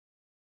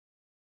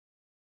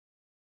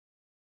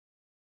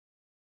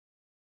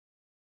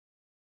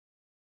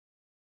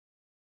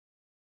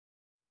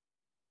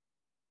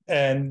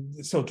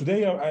And so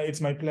today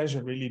it's my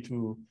pleasure really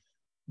to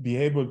be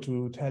able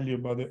to tell you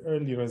about the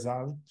early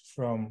result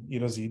from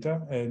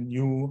eROSITA, a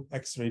new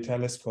X-ray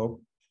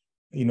telescope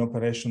in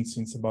operation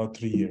since about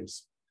 3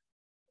 years.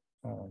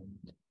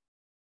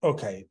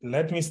 Okay,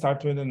 let me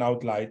start with an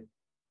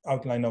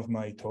outline of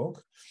my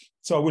talk.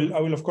 So I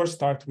will of course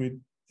start with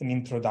an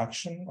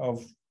introduction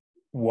of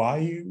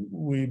why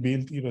we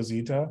built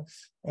eROSITA,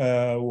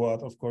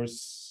 what of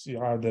course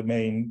are the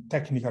main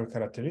technical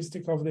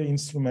characteristics of the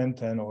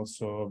instrument, and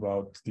also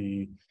about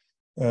the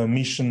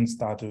mission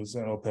status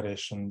and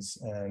operations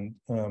and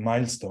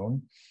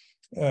milestone.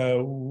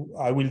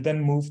 I will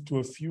then move to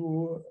a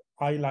few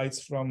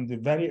highlights from the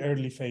very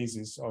early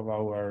phases of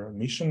our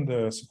mission,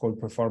 the so-called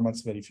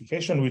performance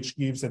verification, which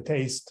gives a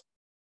taste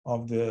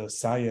of the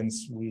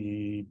science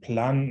we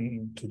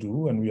plan to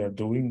do and we are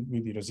doing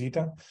with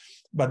eROSITA.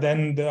 But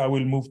then I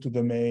will move to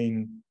the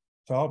main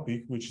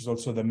topic, which is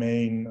also the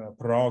main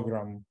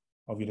program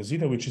of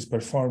eROSITA, which is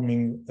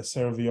performing a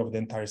survey of the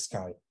entire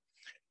sky.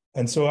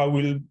 And so I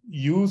will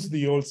use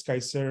the old sky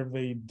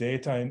survey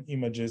data and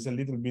images a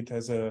little bit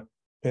as a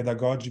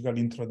pedagogical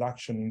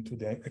introduction into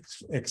the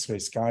X-ray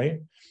sky,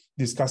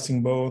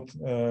 discussing both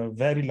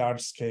very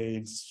large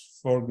scales,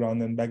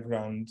 foreground and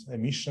background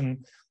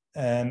emission,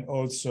 and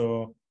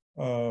also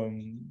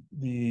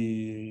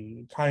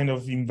the kind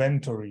of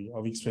inventory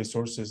of X-ray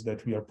sources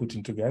that we are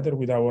putting together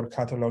with our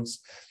catalogs,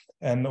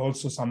 and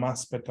also some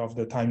aspect of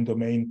the time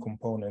domain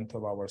component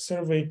of our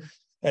survey.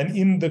 And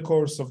in the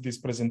course of this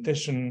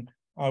presentation,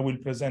 I will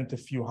present a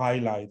few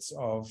highlights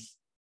of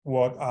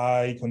what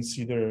I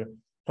consider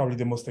probably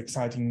the most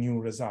exciting new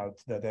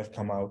results that have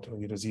come out of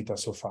eROSITA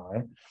so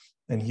far.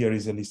 And here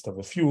is a list of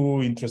a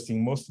few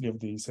interesting. Mostly of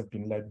these have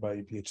been led by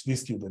PhD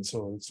students.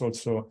 So it's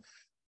also,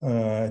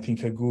 I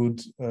think, a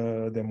good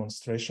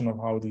demonstration of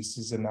how this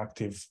is an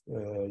active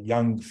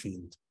young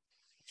field.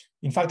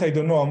 In fact, I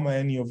don't know how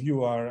many of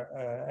you are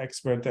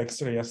expert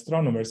X-ray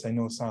astronomers. I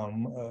know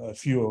a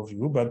few of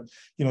you, but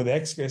you know, the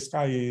X-ray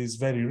sky is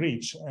very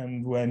rich.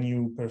 And when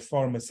you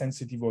perform a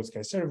sensitive whole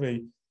sky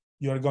survey,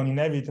 you are going to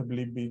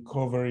inevitably be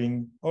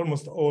covering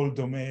almost all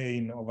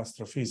domain of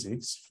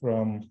astrophysics,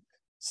 from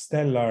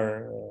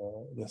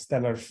the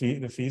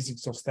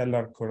physics of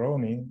stellar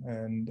coronae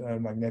and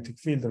magnetic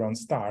field around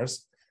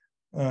stars,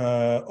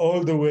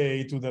 all the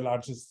way to the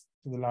large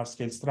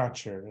scale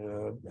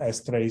structure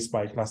as traced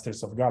by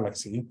clusters of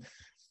galaxies.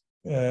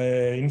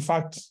 In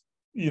fact,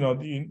 you know,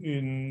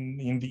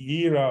 in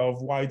the era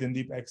of wide and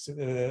deep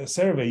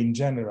survey in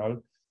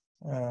general,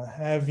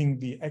 having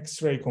the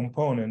X-ray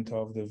component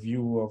of the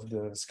view of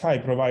the sky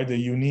provide a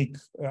unique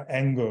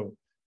angle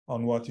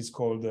on what is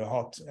called the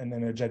hot and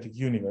energetic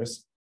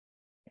universe.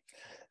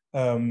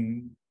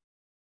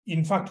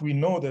 In fact, we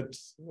know that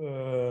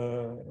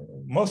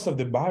most of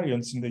the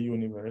baryons in the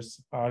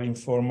universe are in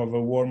form of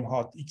a warm,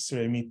 hot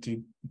X-ray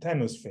emitted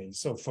tenuous phase.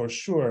 So for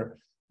sure,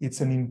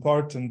 it's an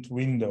important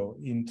window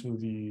into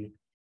the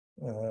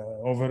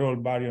overall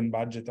baryon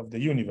budget of the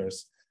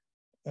universe.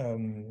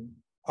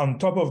 On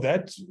top of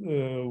that,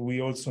 we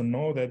also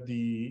know that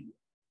the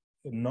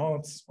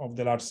nodes of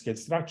the large-scale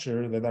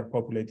structure that are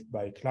populated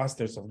by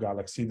clusters of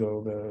galaxies,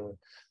 though the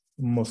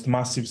most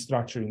massive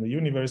structure in the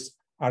universe,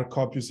 are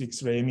copious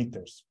X-ray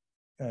emitters.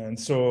 And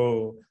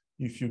so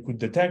if you could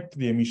detect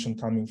the emission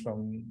coming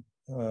from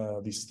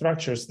these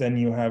structures, then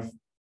you have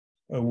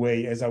a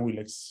way, as I will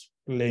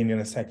explain in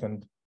a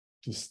second,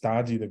 to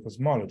study the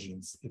cosmology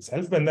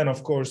itself. And then,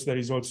 of course, there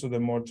is also the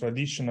more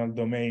traditional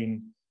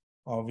domain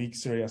of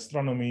X-ray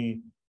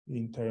astronomy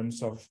in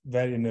terms of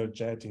very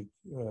energetic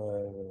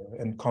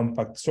and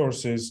compact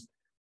sources,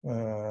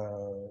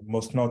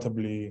 most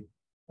notably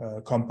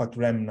compact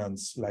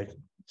remnants like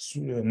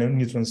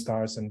neutron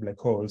stars and black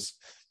holes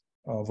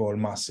of all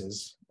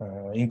masses,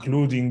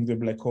 including the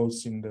black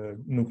holes in the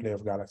nuclei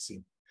of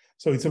galaxy.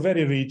 So it's a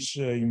very rich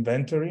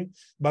inventory.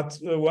 But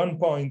one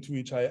point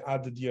which I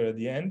added here at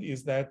the end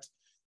is that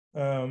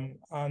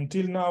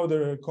until now,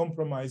 the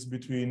compromise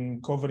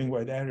between covering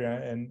wide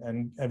area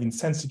and having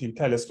sensitive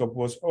telescope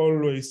was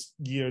always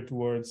geared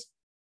towards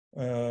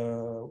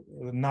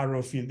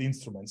narrow field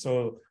instruments.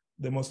 So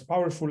the most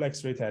powerful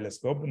X-ray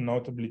telescope,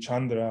 notably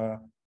Chandra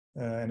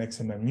and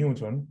XMM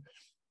Newton,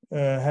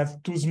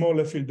 have too small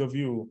a field of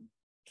view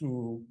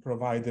to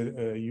provide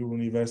a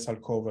universal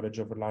coverage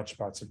over large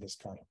parts of the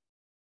sky.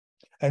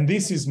 And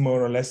this is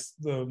more or less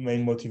the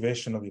main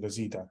motivation of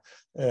eROSITA.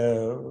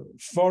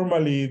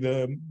 Formally,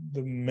 the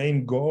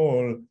main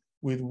goal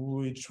with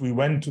which we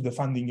went to the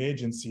funding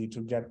agency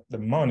to get the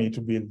money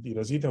to build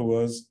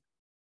eROSITA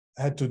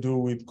had to do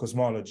with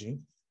cosmology.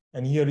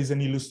 And here is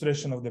an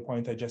illustration of the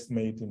point I just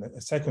made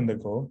a second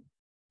ago.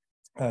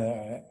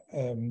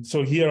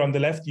 So here on the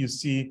left, you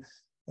see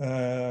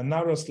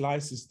narrow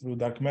slices through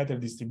dark matter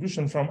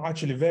distribution from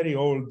actually very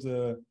old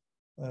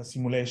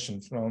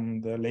simulation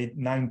from the late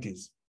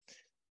 90s.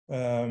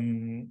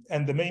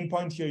 And the main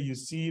point here, you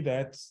see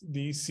that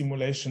these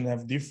simulations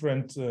have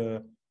different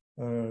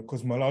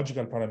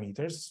cosmological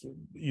parameters.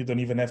 You don't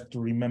even have to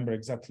remember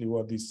exactly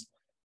what these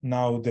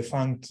now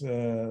defunct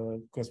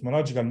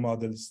cosmological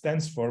model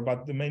stands for.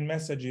 But the main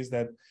message is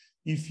that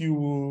if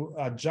you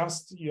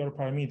adjust your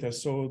parameters,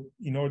 so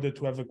in order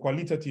to have a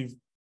qualitative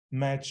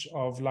match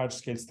of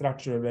large-scale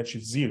structure at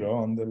redshift 0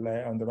 on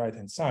the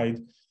right-hand side,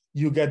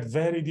 you get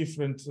very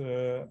different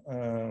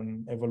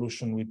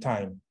evolution with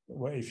time,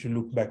 if you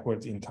look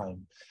backwards in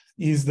time.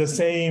 Is the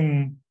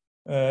same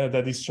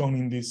that is shown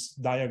in this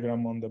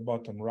diagram on the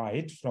bottom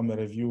right from a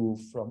review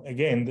from,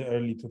 again, the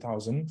early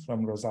 2000s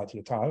from Rosati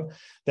et al.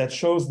 That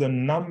shows the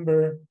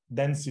number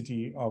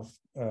density of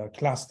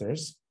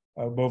clusters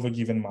above a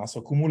given mass,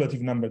 so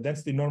cumulative number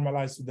density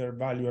normalized to their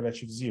value at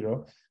redshift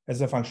 0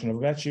 as a function of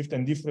redshift,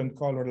 and different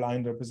color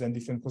lines represent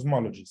different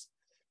cosmologies.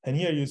 And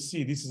here you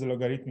see this is a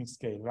logarithmic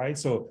scale, right?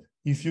 So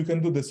if you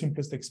can do the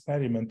simplest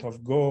experiment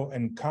of go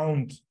and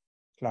count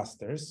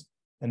clusters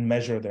and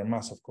measure their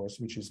mass, of course,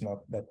 which is not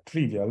that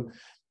trivial,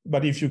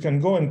 but if you can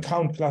go and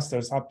count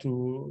clusters up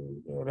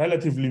to a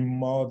relatively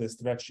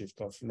modest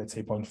redshift of, let's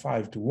say,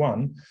 0.5 to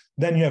 1,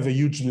 then you have a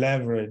huge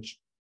leverage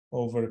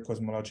over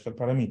cosmological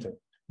parameter.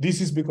 This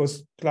is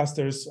because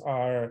clusters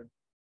are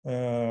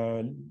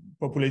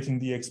populating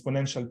the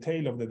exponential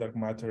tail of the dark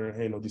matter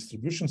halo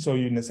distribution. So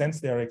in a sense,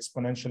 they are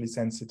exponentially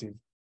sensitive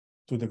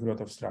to the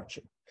growth of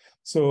structure.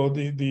 So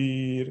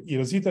the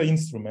eROSITA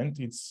instrument,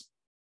 its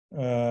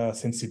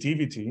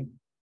sensitivity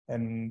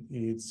and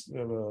its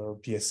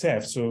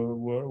PSF, so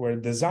were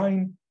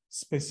designed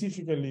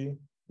specifically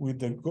with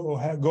the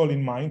goal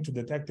in mind to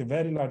detect a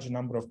very large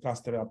number of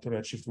clusters up to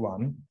redshift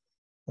 1.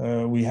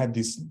 We had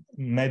this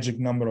magic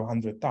number of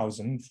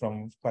 100,000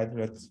 from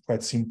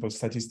quite simple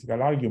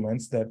statistical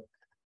arguments that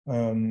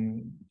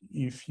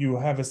if you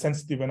have a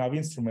sensitive enough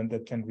instrument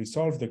that can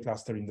resolve the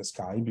cluster in the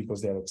sky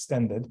because they are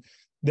extended,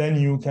 then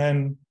you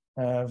can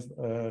have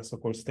a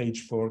so-called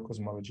stage 4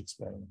 cosmology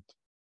experiment,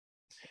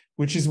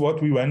 which is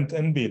what we went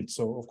and built.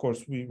 So, of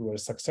course, we were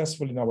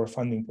successful in our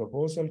funding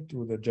proposal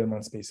to the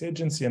German Space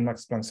Agency and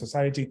Max-Planck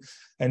Society.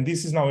 And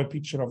this is now a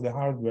picture of the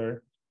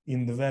hardware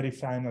in the very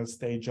final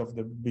stage of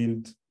the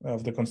build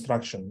of the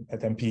construction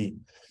at MP.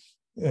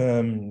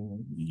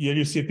 Here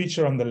you see a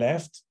picture on the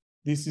left.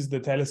 This is the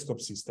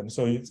telescope system.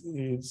 So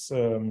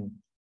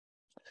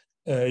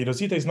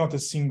eROSITA is not a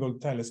single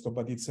telescope,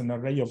 but it's an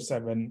array of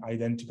 7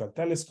 identical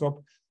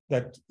telescopes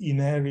that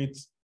inherit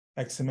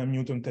XMM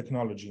Newton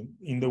technology.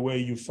 In the way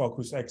you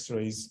focus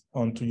X-rays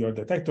onto your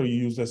detector,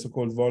 you use the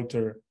so-called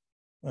Volter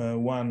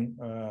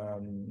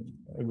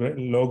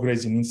low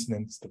grazing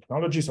incidence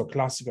technology, so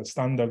classical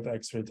standard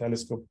X-ray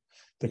telescope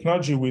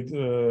technology with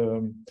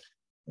a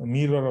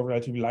mirror of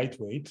relatively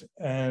lightweight.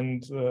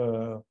 And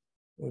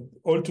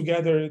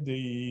altogether,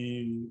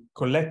 the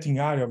collecting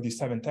area of the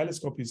 7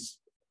 telescope is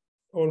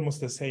almost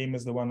the same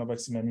as the one of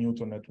XMM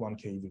Newton at 1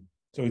 keV.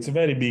 So it's a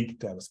very big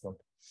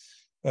telescope.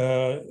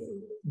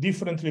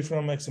 Differently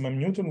from XMM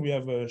Newton, we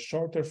have a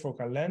shorter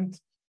focal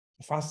length,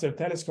 faster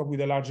telescope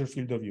with a larger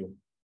field of view.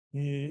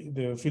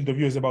 The field of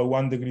view is about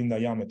 1 degree in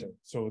diameter.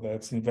 So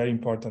that's a very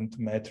important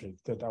metric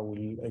that I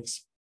will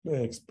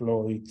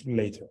exploit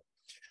later.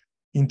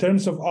 In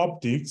terms of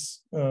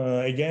optics,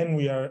 again,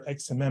 we are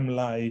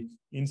XMM-like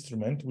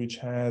instrument, which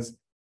has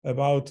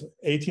about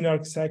 18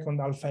 arc-second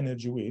alpha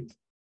energy width.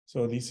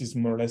 So this is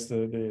more or less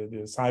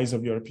the size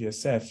of your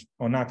PSF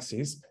on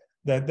axis.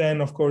 That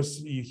then, of course,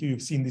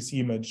 you've seen this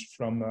image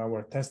from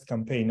our test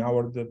campaign,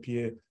 how the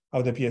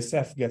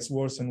PSF gets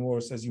worse and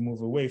worse as you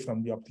move away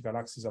from the optical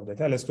axis of the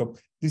telescope.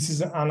 This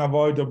is an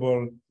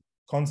unavoidable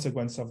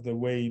consequence of the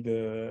way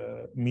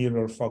the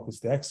mirror focuses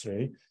the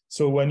X-ray.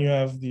 So when you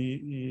have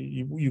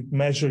you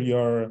measure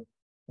your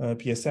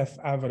PSF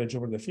average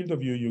over the field of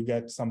view, you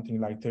get something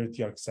like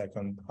 30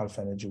 arc-second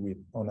alpha energy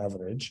width on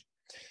average.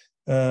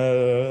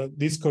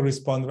 This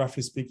corresponds,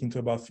 roughly speaking, to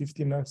about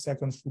 15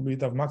 arc-seconds full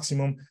width of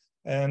maximum.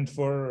 And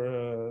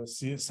for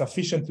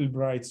sufficiently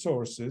bright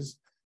sources,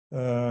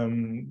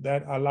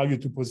 that allow you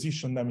to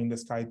position them in the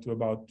sky to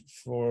about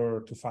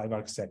 4 to 5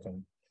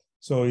 arc-second.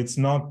 So it's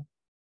not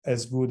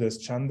as good as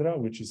Chandra,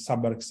 which is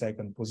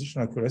sub-arc-second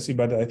position accuracy,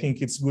 but I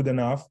think it's good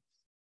enough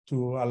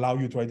to allow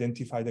you to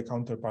identify the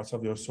counterparts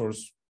of your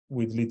source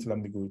with little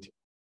ambiguity.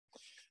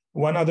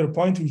 One other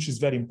point, which is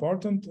very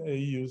important,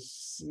 you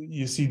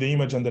see the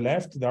image on the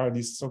left. There are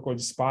these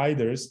so-called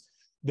spiders.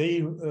 They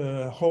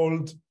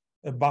hold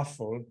a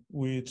baffle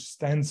which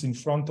stands in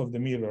front of the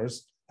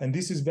mirrors. And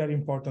this is very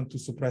important to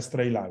suppress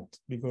stray light,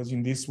 because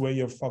in this way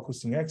of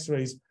focusing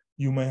X-rays,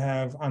 you may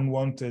have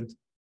unwanted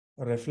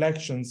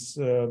reflections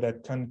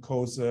that can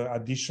cause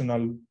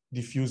additional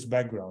diffuse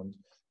background.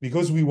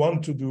 Because we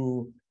want to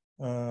do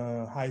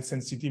high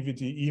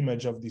sensitivity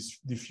image of these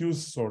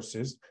diffuse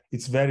sources,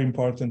 it's very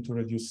important to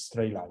reduce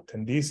stray light.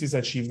 And this is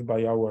achieved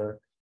by our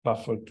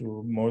baffle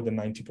to more than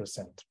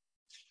 90%.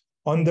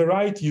 On the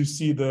right, you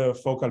see the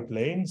focal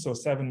plane. So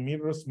 7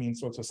 mirrors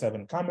means also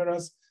 7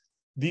 cameras.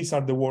 These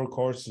are the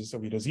workhorses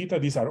of eROSITA.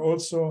 These are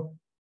also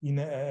in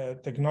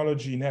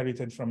technology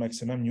inherited from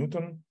XMM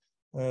Newton.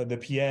 The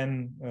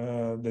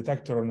PN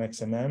detector on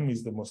XMM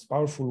is the most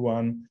powerful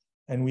one,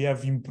 and we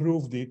have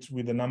improved it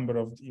with a number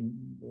of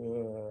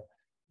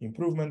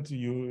improvement.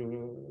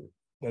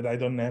 that I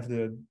don't have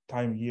the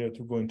time here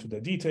to go into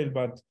the detail,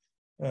 but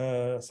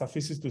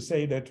suffices to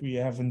say that we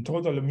have in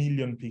total about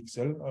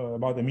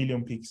 1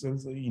 million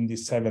pixels in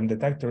these 7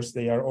 detectors.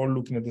 They are all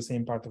looking at the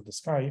same part of the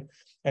sky.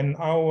 And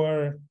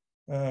our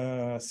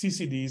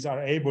CCDs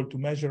are able to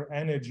measure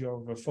energy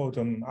of a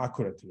photon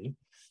accurately.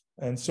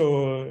 And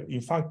so,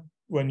 in fact,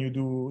 when you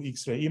do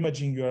X-ray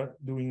imaging, you are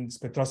doing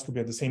spectroscopy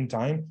at the same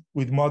time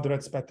with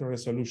moderate spectral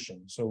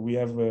resolution. So we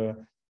have a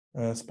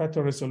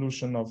spectral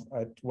resolution of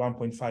at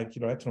 1.5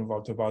 kilo electron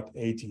volt, about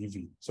 8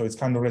 eV. So it's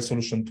kind of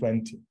resolution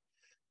 20,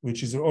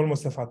 which is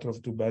almost a factor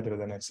of 2 better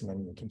than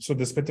XMM Newton. So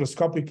the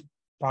spectroscopic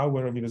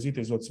power of eROSITA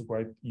is also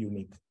quite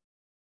unique.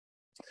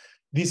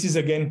 This is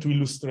again to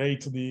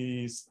illustrate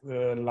this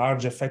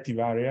large effective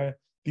area.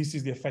 This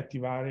is the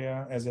effective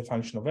area as a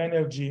function of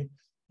energy.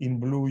 In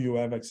blue, you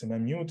have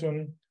XMM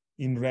Newton.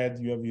 In red,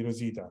 you have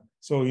eROSITA.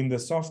 So in the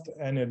soft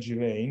energy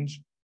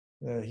range,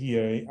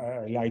 here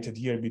highlighted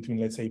here between,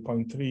 let's say,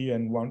 0.3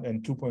 and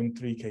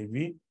 2.3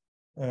 kV,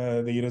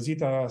 the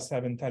eROSITA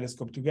 7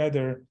 telescope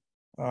together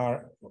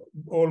are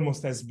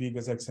almost as big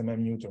as XMM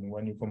Newton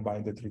when you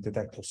combine the 3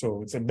 detectors.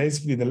 So it's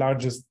basically the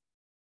largest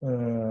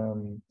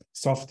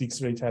soft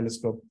X-ray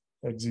telescope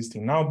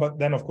existing now. But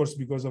then, of course,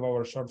 because of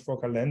our short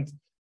focal length,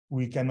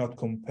 we cannot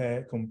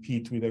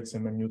compete with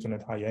XMM Newton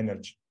at high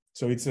energy.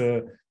 So it's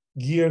a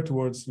geared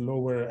towards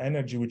lower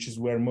energy, which is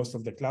where most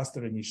of the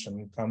cluster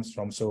emission comes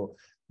from. So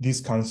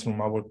this comes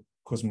from our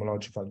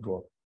cosmological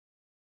goal.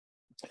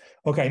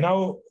 Okay,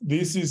 now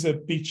this is a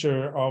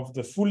picture of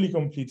the fully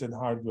completed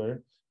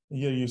hardware.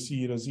 Here you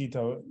see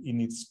eROSITA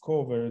in its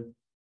cover.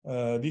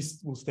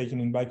 This was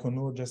taken in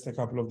Baikonur just a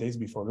couple of days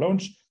before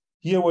launch.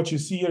 Here, what you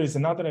see here is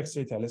another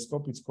X-ray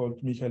telescope. It's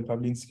called Mikhail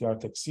Pavlinsky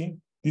ART-XC.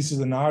 This is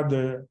an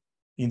harder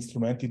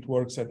instrument. It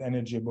works at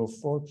energy above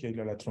 4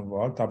 kilo electron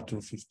volt, up to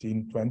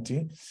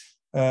 1520.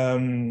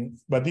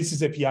 But this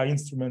is a PI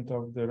instrument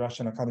of the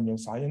Russian Academy of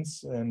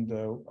Science, and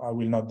I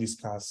will not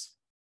discuss.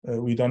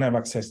 We don't have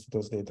access to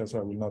those data, so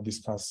I will not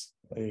discuss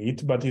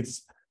it, but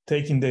it's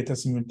taking data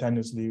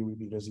simultaneously with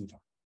eROSITA.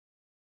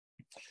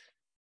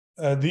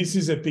 This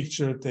is a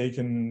picture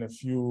taken a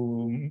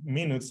few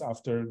minutes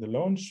after the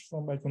launch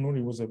from Baikonur.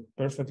 It was a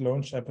perfect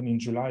launch, happened in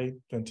July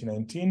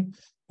 2019.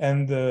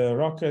 And the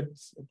rocket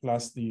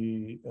plus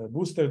the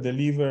booster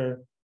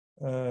deliver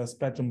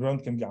spectrum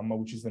Röntgen gamma,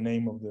 which is the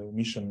name of the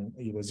mission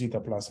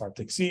eROSITA plus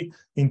ART-XC,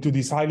 into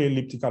this highly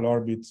elliptical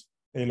orbit,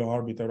 halo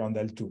orbit around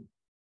L2,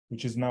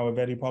 which is now a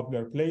very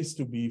popular place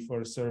to be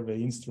for a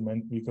survey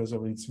instrument because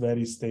of its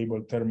very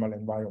stable thermal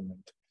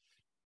environment.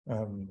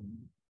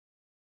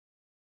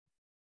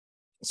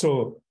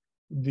 So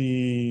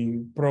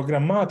the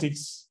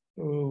programmatics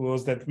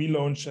was that we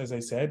launched, as I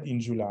said, in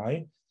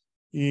July.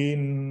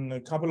 In a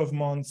couple of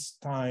months'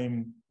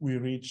 time, we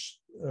reached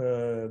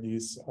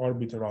this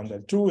orbit around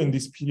L2. In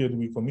this period,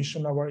 we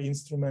commissioned our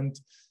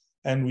instrument,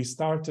 and we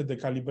started the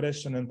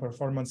calibration and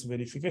performance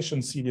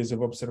verification series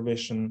of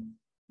observation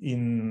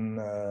in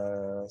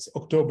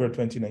October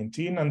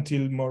 2019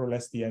 until more or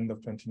less the end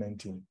of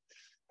 2019.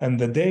 And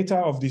the data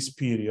of this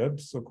period,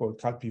 so-called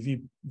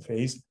CalPV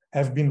phase,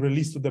 have been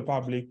released to the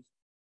public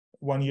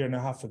 1.5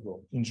 years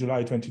ago. In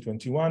July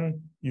 2021,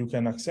 you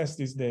can access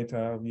this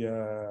data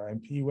via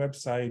MP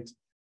website,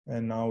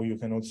 and now you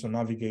can also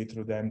navigate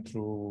through them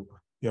through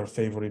your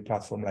favorite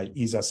platform like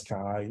ESA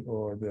Sky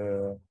or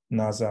the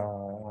NASA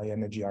High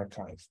Energy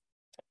Archive.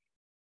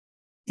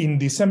 In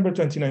December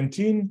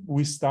 2019,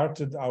 we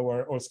started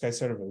our all-sky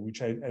survey,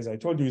 which, as I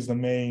told you, is the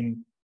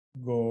main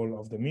goal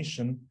of the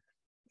mission.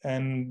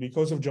 And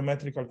because of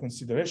geometrical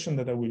consideration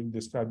that I will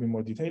describe in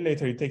more detail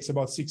later, it takes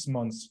about 6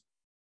 months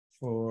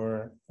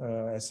for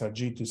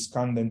SRG to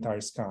scan the entire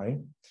sky.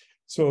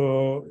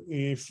 So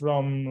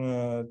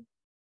from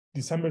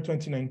December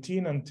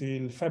 2019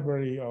 until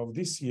February of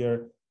this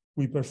year,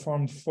 we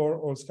performed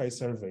 4 all-sky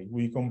surveys.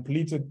 We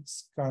completely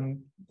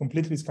scanned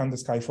the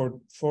sky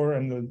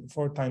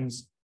 4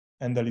 times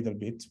and a little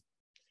bit.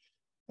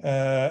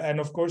 And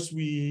of course,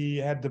 we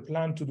had the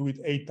plan to do it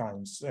 8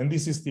 times. And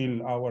this is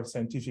still our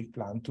scientific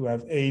plan, to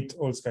have 8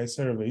 all-sky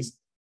surveys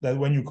that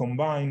when you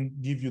combine,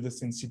 give you the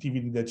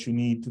sensitivity that you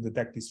need to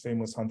detect these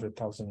famous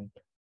 100,000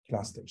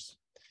 clusters.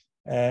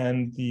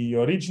 And the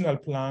original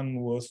plan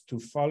was to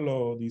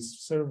follow this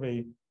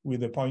survey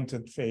with a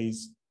pointed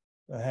phase,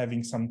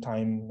 having some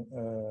time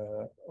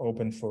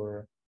open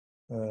for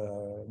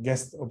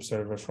guest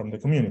observers from the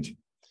community.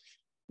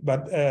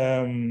 But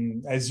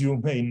as you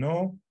may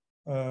know,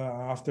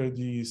 after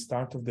the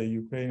start of the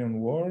Ukrainian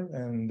war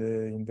and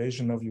the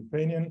invasion of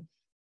Ukraine,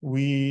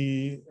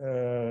 we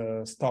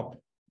stopped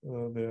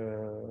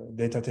the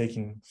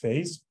data-taking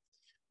phase.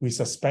 We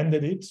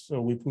suspended it,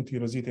 so we put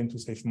eROSITA into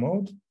safe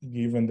mode,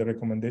 given the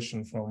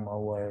recommendation from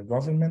our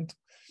government.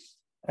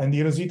 And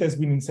eROSITA has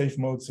been in safe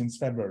mode since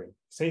February.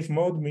 Safe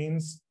mode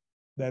means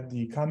that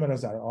the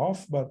cameras are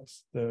off, but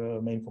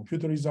the main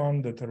computer is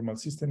on, the thermal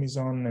system is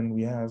on, and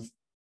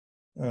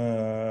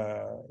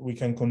we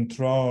can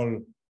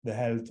control the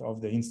health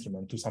of the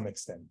instrument to some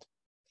extent.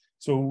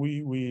 So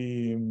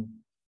we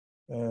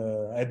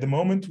At the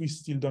moment, we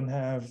still don't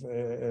have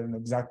an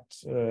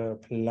exact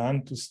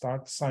plan to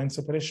start science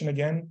operation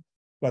again,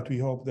 but we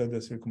hope that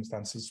the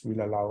circumstances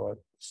will allow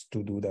us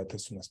to do that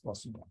as soon as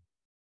possible.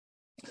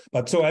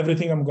 But so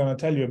everything I'm going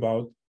to tell you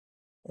about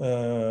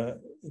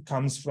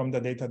comes from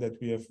the data that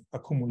we have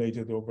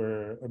accumulated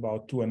over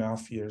about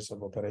 2.5 years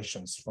of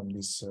operations from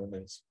these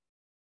surveys.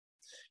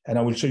 And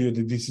I will show you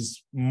that this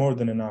is more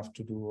than enough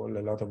to do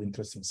a lot of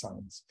interesting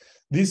science.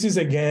 This is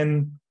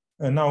again,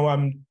 now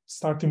I'm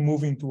starting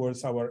moving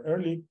towards our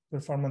early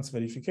performance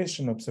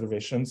verification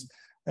observations.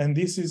 And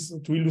this is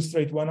to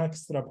illustrate one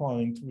extra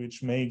point,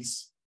 which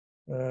makes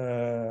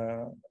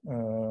a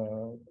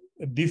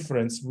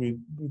difference with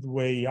the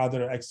way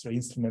other extra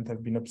instruments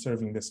have been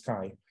observing the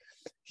sky.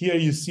 Here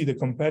you see the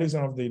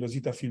comparison of the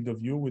eROSITA field of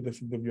view with the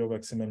field of view of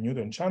XMM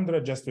Newton Chandra,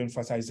 just to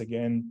emphasize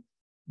again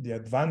the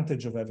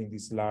advantage of having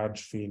this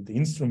large field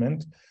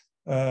instrument.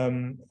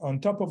 On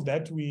top of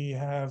that, we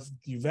have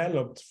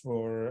developed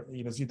for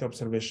eROSITA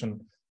observation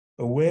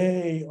a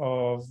way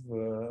of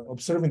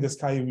observing the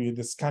sky with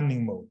the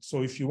scanning mode.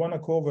 So if you want to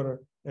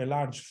cover a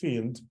large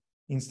field,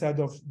 instead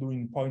of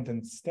doing point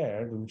and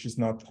stare, which is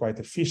not quite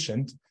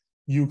efficient,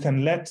 you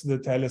can let the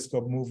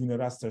telescope move in a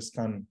raster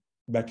scan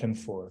back and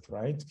forth,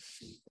 right?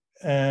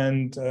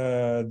 And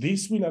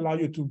this will allow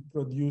you to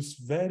produce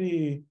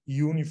very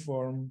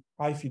uniform,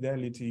 high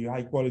fidelity,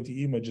 high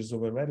quality images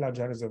over very large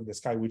areas of the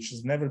sky, which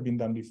has never been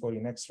done before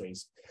in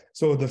X-rays.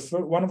 So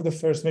one of the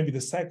first, maybe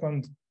the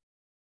second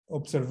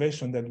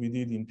observation that we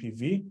did in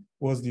PV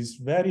was this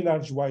very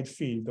large wide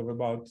field of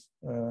about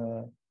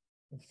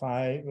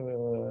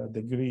 5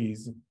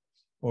 degrees,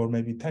 or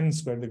maybe 10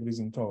 square degrees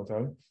in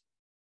total,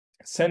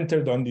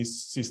 centered on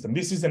this system.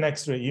 This is an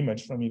X-ray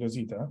image from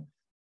eROSITA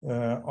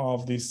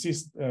of this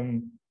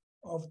system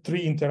of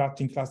 3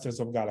 interacting clusters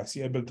of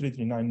galaxy, Abell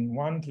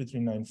 3391,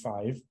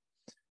 3395.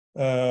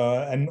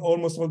 And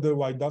almost all the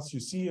white dots you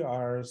see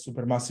are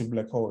supermassive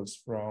black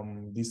holes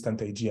from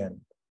distant AGN.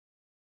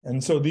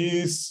 And so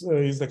this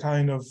is the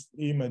kind of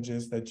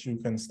images that you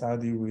can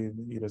study with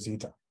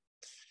eROSITA.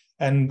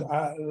 And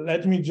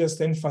let me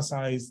just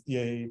emphasize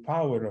the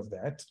power of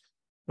that,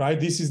 right?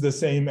 This is the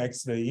same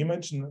X-ray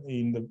image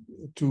in the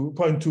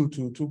 0.2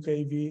 to 2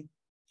 keV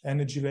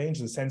energy range,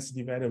 the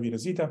sensitive area of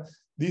eROSITA.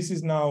 This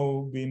is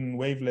now been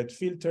wavelet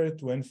filtered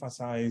to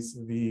emphasize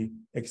the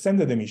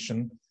extended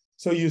emission.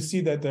 So you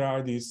see that there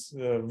are this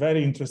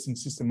very interesting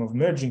system of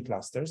merging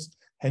clusters.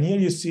 And here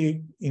you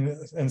see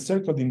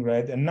encircled in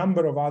red a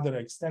number of other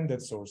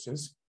extended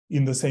sources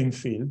in the same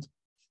field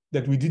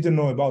that we didn't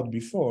know about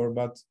before,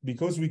 but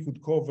because we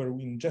could cover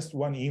in just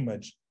one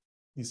image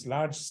this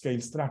large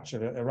scale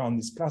structure around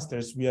these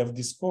clusters, we have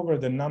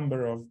discovered a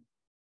number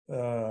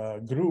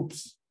of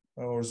groups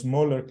or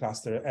smaller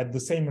cluster at the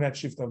same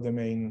redshift of the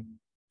main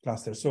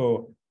cluster.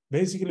 So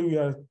basically we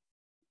are,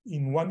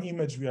 in one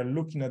image, we are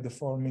looking at the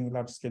forming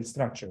large scale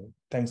structure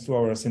thanks to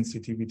our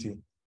sensitivity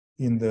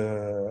in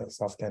the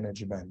soft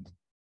energy band.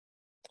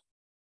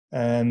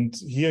 And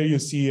here you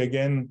see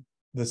again,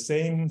 the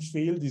same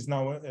field is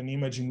now an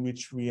image in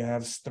which we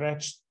have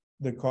stretched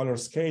the color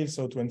scale.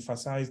 So to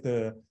emphasize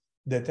the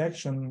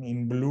detection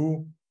in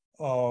blue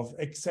of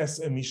excess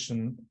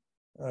emission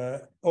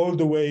all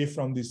the way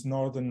from this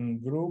northern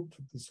group,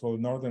 this whole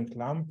northern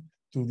clump,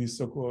 to this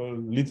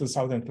so-called little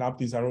southern clump.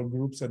 These are all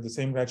groups at the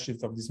same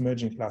redshift of this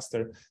merging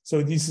cluster.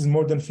 So this is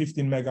more than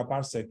 15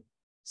 megaparsec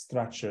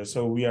structure.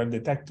 So we are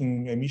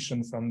detecting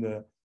emission from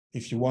the,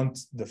 if you want,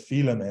 the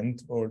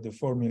filament or the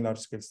forming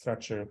large-scale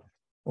structure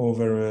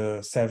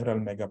over several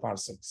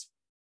megaparsecs.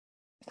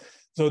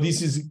 So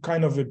this is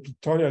kind of a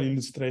pictorial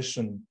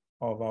illustration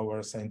of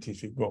our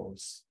scientific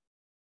goals.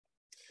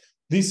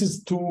 This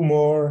is 2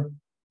 more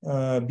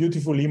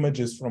beautiful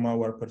images from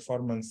our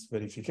performance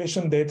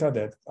verification data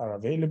that are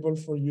available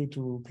for you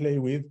to play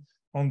with.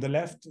 On the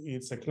left,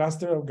 it's a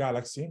cluster of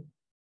galaxy.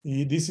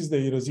 This is the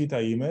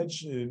eROSITA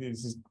image.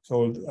 This is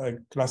called a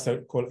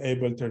cluster called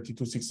Abell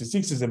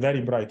 3266. It's a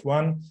very bright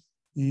one.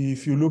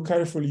 If you look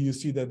carefully, you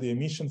see that the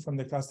emission from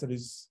the cluster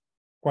is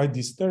quite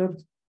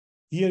disturbed.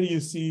 Here you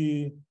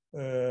see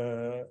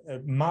a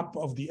map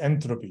of the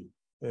entropy.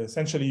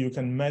 Essentially, you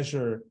can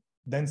measure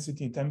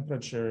density,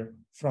 temperature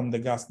from the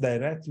gas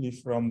directly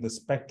from the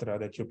spectra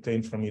that you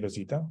obtain from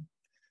eROSITA,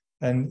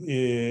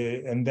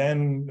 and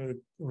then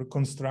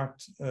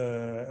reconstruct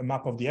a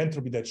map of the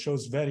entropy that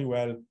shows very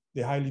well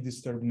the highly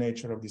disturbed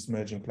nature of this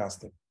merging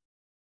cluster.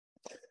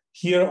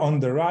 Here on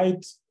the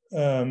right,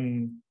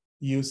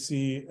 you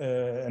see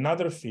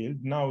another field.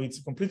 Now it's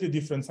a completely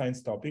different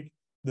science topic.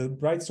 The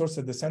bright source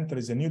at the center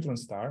is a neutron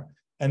star,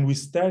 and we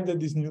stared at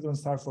this neutron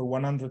star for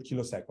 100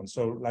 kiloseconds.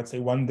 So let's say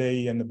 1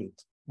 day and a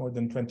bit, more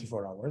than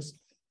 24 hours.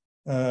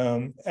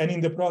 And in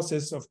the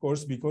process, of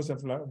course, because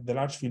of the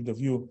large field of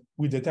view,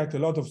 we detect a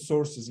lot of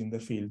sources in the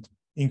field,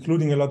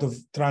 including a lot of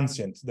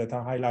transients that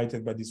are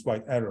highlighted by these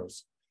white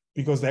arrows,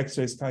 because the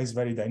X-ray sky is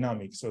very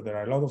dynamic. So there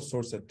are a lot of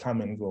sources that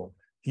come and go.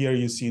 Here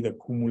you see the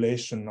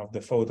accumulation of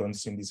the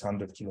photons in this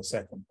 100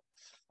 kiloseconds.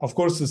 Of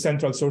course, the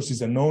central source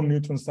is a known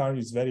neutron star.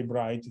 It's very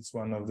bright. It's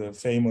one of the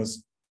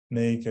famous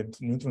naked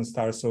neutron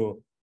stars.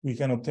 So we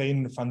can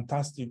obtain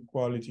fantastic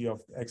quality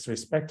of X-ray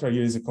spectra.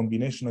 Here is a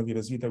combination of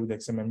eROSITA with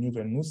XMM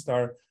Newton and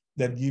NuSTAR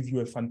that give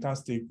you a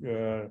fantastic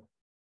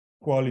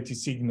quality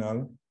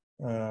signal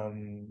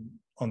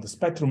on the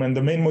spectrum. And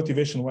the main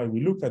motivation why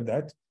we look at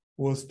that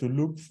was to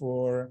look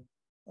for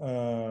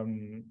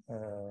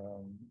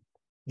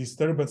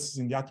disturbances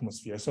in the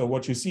atmosphere. So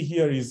what you see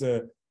here is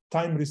a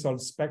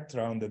time-resolved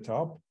spectra on the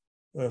top,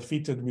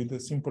 fitted with a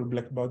simple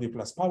black body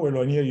plus power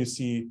law. And here you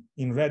see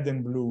in red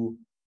and blue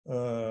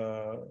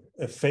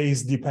a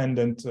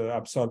phase-dependent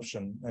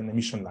absorption and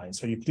emission line.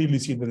 So you clearly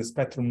see that the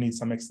spectrum needs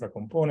some extra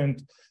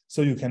component.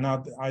 So you can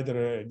add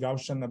either a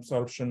Gaussian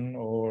absorption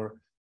or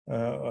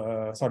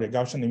a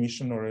Gaussian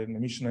emission or an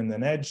emission and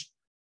an edge.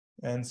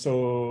 And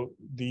so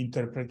the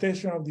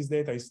interpretation of this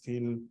data is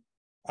still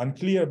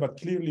unclear, but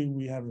clearly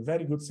we have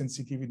very good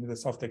sensitivity in the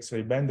soft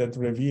X-ray band that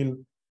reveal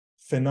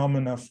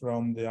phenomena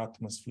from the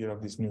atmosphere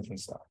of this neutron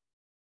star.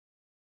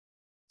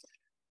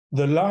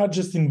 The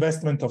largest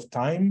investment of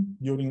time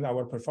during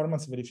our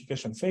performance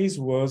verification phase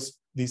was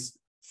this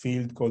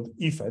field called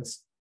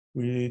EFETS,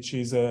 which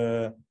is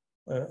an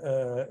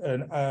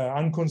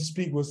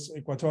unconspicuous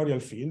equatorial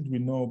field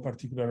with no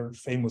particular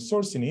famous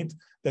source in it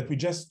that we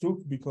just took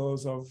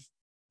because of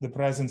the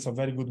presence of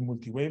very good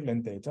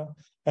multi-wavelength data.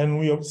 And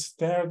we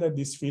stared at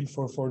this field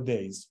for 4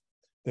 days.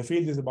 The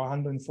field is about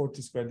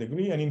 140 square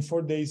degrees, and in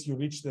 4 days, you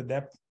reach the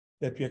depth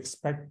that we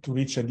expect to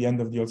reach at the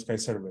end of the all-sky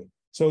survey.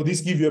 So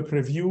this gives you a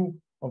preview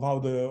of how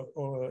the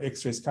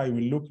X-ray sky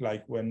will look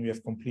like when we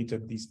have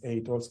completed this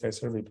 8 all-sky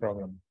survey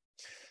program.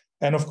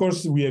 And of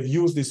course, we have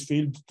used this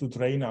field to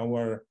train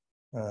our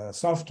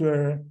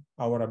software,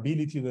 our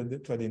ability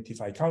to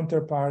identify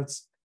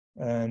counterparts.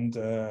 And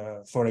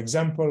for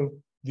example,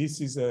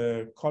 this is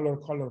a color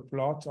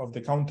plot of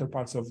the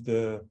counterparts of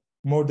the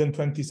more than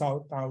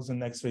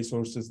 20,000 X-ray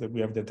sources that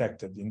we have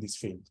detected in this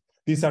field.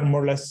 These are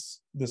more or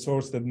less the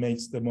source that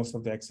makes the most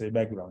of the X-ray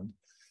background.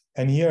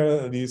 And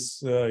here,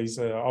 this is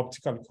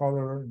optical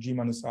color, G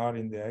minus R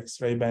in the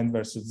X-ray band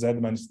versus Z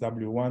minus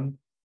W1,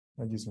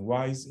 using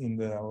Y's in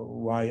the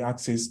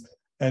Y-axis.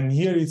 And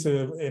here is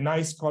a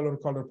nice color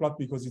plot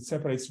because it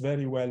separates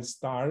very well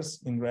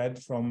stars in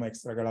red from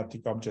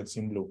extragalactic objects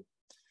in blue.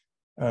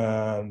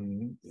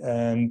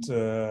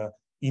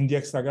 In the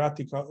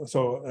extragalactic,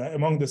 so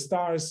among the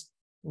stars,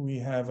 we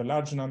have a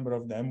large number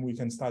of them. We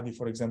can study,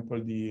 for example,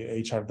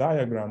 the HR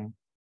diagram.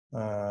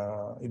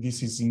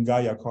 This is in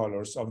Gaia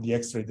colors of the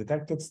X-ray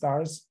detected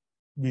stars.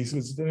 This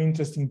is an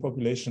interesting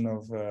population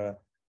of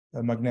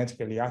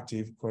magnetically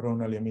active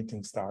coronally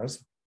emitting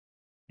stars.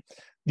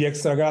 The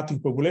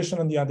extragalactic population,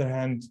 on the other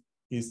hand,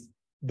 is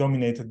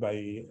dominated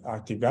by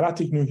active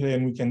galactic nuclei,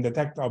 and we can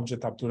detect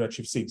objects up to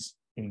redshift 6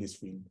 in this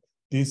field.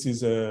 This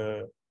is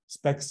a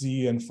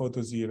SPEC-Z and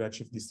PHOTO-Z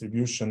redshift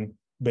distribution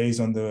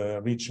based on the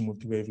rich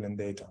multi-wavelength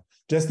data.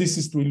 Just this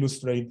is to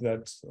illustrate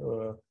that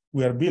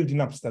we are building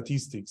up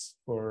statistics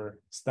for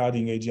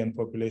studying AGN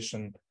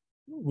population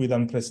with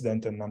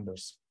unprecedented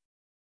numbers.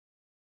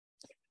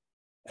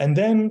 And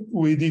then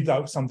we did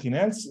something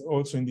else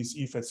also in this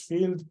EFETS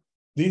field.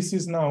 This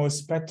is now a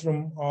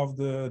spectrum of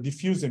the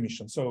diffuse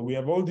emission. So we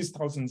have all these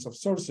thousands of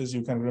sources.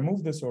 You can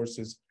remove the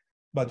sources,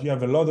 but you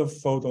have a lot of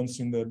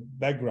photons in the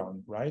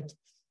background, right?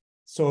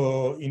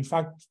 So in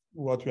fact,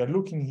 what we are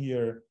looking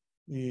here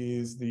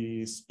is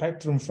the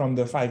spectrum from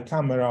the 5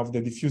 camera of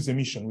the diffuse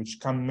emission, which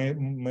come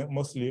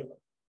mostly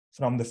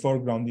from the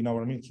foreground in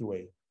our Milky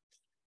Way.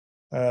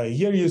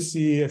 Here you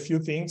see a few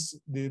things.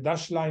 The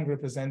dashed line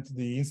represents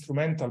the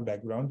instrumental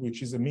background,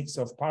 which is a mix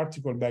of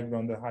particle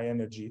background at high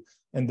energy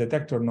and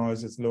detector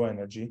noise at low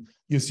energy.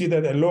 You see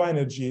that at low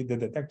energy, the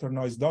detector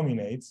noise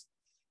dominates.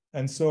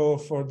 And so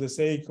for the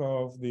sake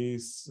of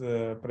this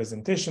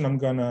presentation, I'm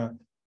gonna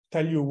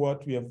tell you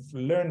what we have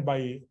learned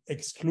by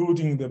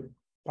excluding the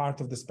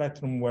part of the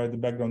spectrum where the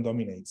background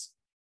dominates.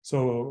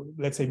 So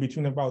let's say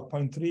between about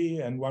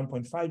 0.3 and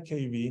 1.5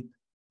 keV,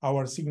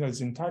 our signal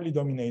is entirely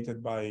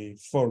dominated by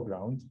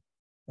foreground.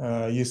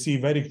 You see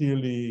very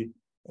clearly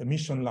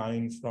emission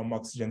line from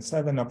oxygen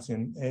 7,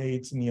 oxygen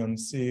 8, neon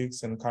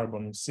 6, and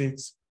carbon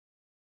 6.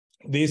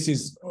 This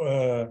is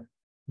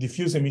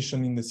diffuse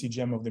emission in the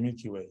CGM of the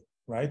Milky Way,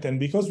 right? And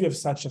because we have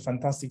such a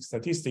fantastic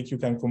statistic, you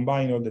can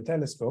combine all the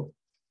telescope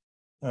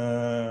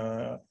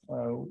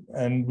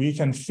and we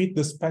can fit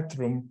the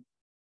spectrum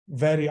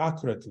very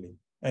accurately.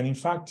 And in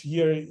fact,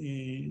 here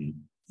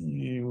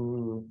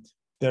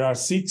there are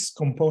 6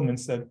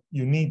 components that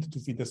you need to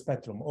fit the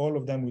spectrum, all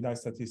of them with high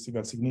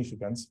statistical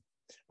significance.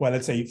 Well,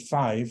 let's say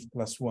 5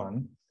 plus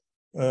 1.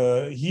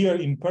 Here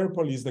in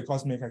purple is the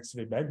cosmic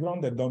X-ray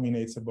background that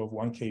dominates above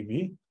 1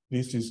 keV.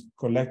 This is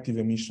collective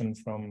emission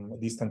from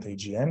distant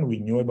AGN. We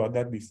knew about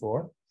that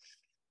before.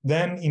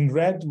 Then in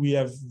red, we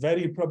have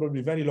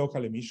probably very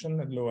local emission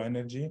at low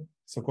energy,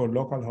 so-called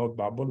local hot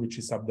bubble, which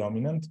is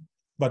subdominant.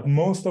 But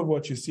most of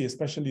what you see,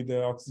 especially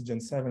the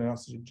oxygen 7 and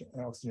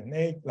oxygen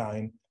 8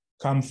 line,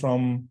 come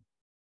from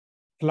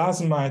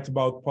plasma at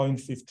about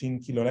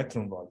 0.15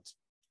 kiloelectron volt.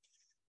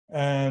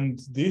 And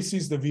this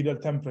is the virial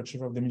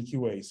temperature of the Milky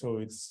Way. So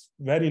it's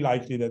very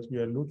likely that we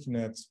are looking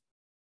at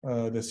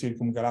the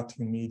circumgalactic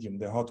medium,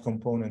 the hot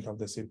component of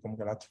the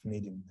circumgalactic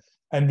medium.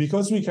 And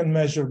because we can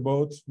measure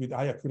both with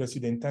high accuracy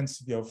the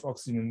intensity of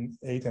oxygen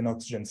 8 and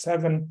oxygen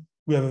 7,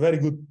 we have a very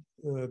good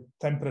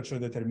temperature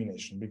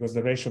determination, because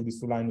the ratio of these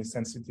two lines is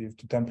sensitive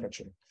to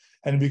temperature.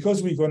 And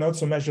because we can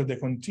also measure the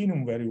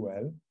continuum very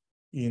well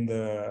in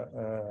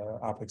the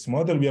Apex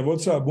model, we have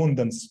also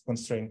abundance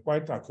constraint,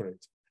 quite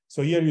accurate.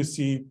 So here you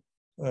see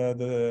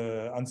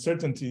the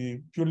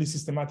uncertainty, purely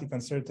systematic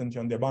uncertainty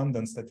on the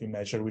abundance that we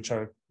measure, which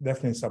are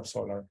definitely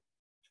subsolar.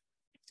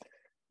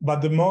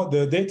 But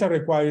the data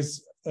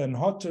requires an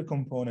hotter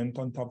component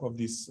on top of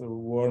this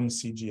warm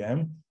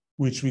CGM,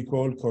 which we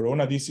call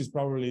corona. This is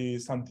probably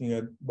something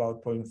at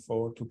about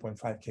 0.4 to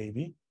 0.5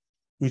 keV,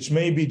 which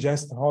may be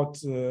just hot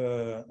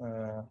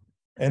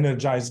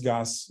energized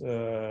gas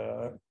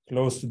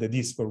close to the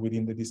disk or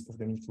within the disk of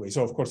the Milky Way.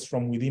 So of course,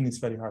 from within, it's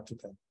very hard to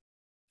tell.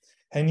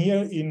 And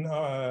here in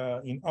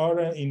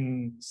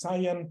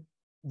cyan,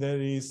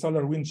 there is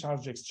solar wind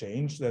charge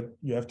exchange that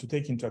you have to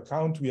take into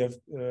account. We have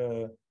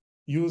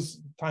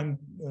used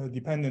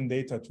time-dependent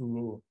data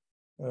to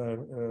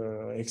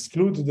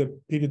exclude the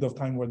period of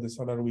time where the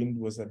solar wind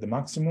was at the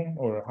maximum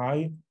or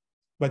high.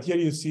 But here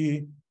you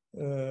see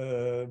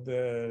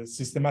the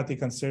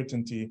systematic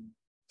uncertainty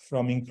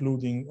from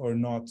including or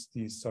not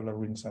the solar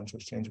wind charge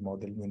exchange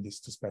model in these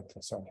two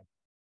spectra. Sorry.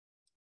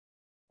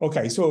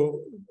 Okay,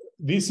 so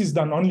this is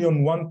done only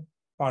on one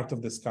part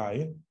of the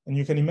sky. And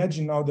you can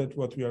imagine now that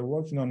what we are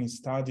working on is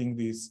studying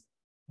this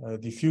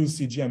diffuse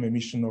CGM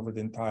emission over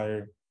the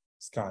entire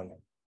sky.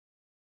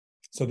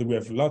 So that we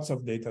have lots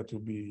of data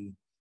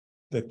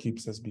that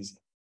keeps us busy.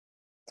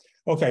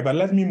 Okay, but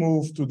let me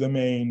move to the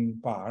main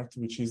part,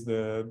 which is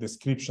the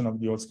description of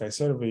the Whole Sky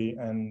Survey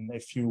and a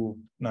few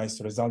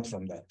nice results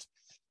from that.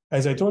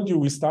 As I told you,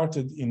 we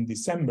started in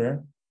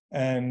December,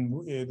 and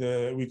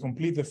we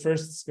complete the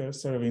first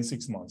survey in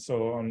 6 months,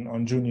 so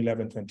on June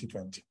 11,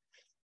 2020.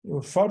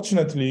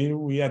 Fortunately,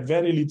 we had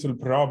very little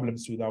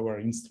problems with our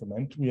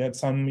instrument. We had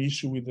some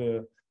issue with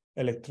the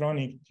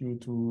electronic due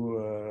to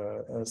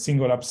a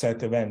single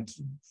upset event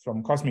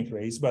from cosmic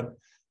rays, but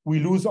we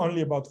lose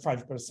only about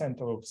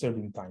 5% of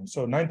observing time.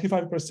 So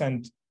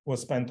 95%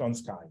 was spent on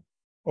sky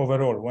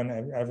overall,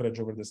 when average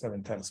over the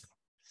 7 telescopes.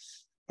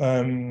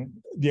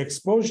 The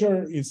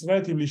exposure is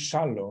relatively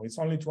shallow. It's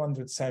only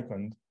 200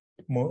 seconds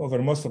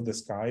over most of the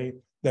sky.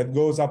 That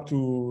goes up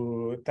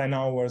to 10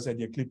 hours at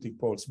the ecliptic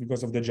poles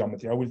because of the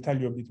geometry. I will tell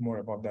you a bit more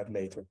about that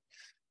later.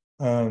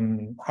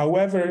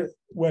 However,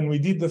 when we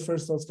did the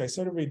first Whole Sky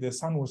Survey, the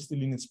sun was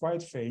still in its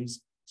quiet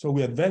phase. So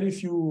we had very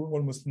few,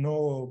 almost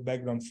no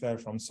background flare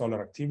from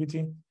solar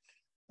activity.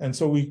 And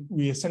so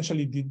we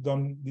essentially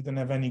didn't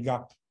have any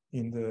gap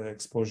in the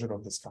exposure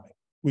of the sky.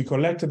 We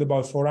collected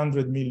about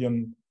 400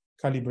 million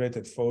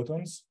calibrated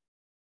photons,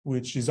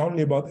 which is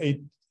only about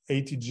 80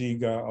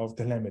 giga of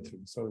telemetry.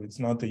 So it's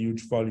not a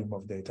huge volume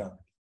of data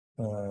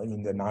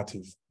in the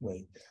native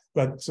way.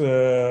 But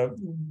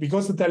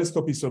because the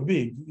telescope is so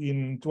big,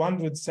 in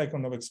 200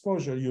 seconds of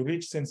exposure, you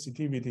reach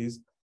sensitivities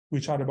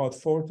which are about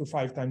 4 to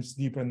 5 times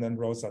deeper than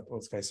eROSITA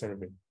Whole Sky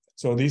Survey.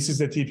 So this is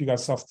the typical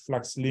soft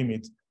flux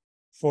limit,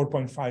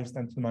 4.5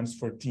 10 to the minus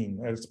 14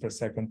 Hertz per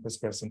second per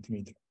square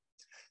centimeter.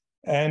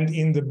 And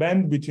in the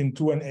band between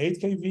 2 and 8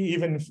 keV,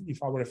 even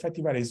if our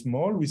effective area is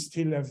small, we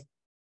still have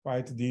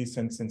quite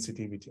decent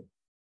sensitivity.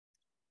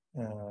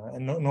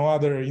 And no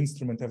other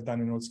instrument have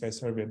done an Whole Sky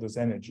Survey at those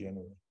energy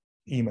anyway,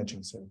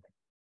 imaging survey.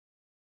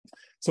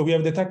 So we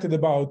have detected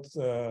about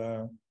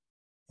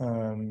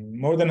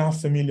more than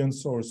 500,000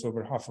 sources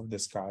over half of the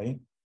sky,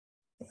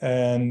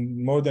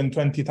 and more than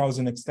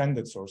 20,000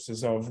 extended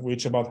sources, of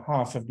which about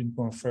half have been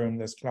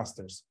confirmed as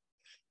clusters.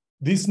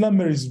 This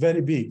number is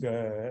very big.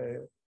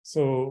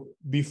 So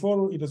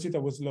before eROSITA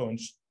was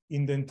launched,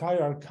 in the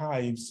entire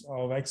archives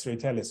of X-ray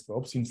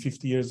telescopes in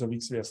 50 years of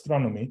X-ray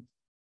astronomy,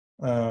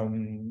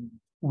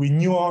 we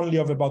knew only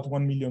of about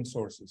 1 million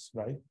sources,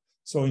 right?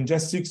 So in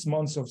just 6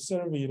 months of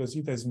survey,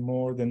 eROSITA has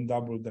more than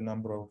doubled the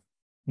number of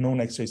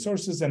known X-ray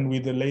sources. And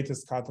with the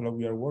latest catalog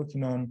we are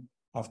working on,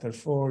 after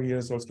 4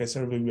 years of Sky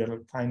Survey, we are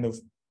kind of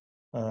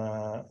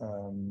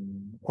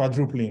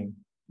quadrupling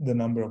the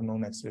number of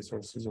known X-ray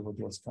sources over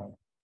the whole sky.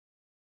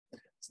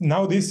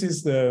 Now this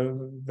is the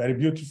very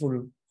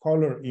beautiful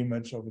color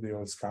image of the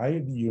whole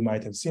sky. You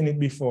might have seen it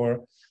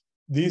before.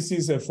 This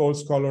is a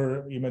false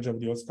color image of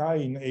the whole sky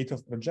in 8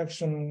 of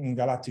projection in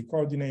galactic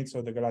coordinates.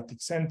 So the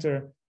galactic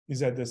center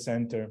is at the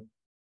center.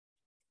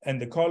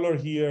 And the color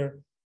here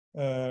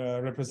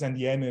represent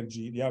the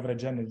energy, the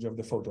average energy of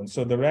the photons.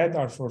 So the red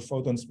are for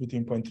photons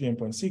between 0.3 and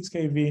 0.6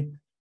 keV.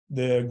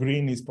 The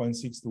green is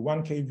 0.6 to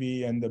 1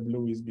 keV, and the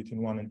blue is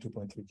between 1 and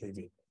 2.3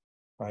 keV,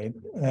 right?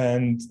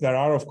 And there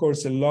are, of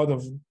course, a lot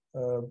of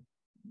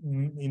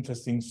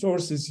interesting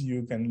sources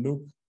you can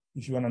look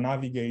if you want to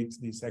navigate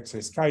this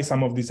X-ray sky.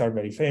 Some of these are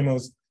very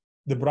famous.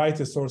 The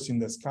brightest source in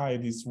the sky,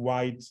 this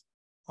white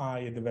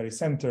eye at the very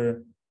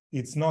center,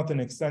 it's not an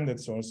extended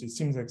source. It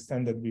seems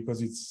extended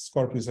because it's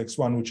Scorpius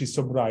X1, which is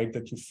so bright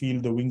that you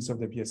feel the wings of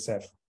the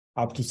PSF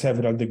up to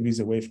several degrees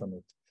away from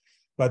it.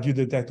 But you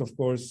detect, of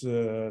course,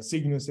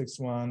 Cygnus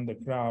X1, the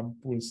Crab,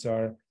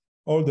 Pulsar,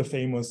 all the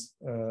famous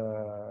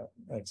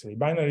X-ray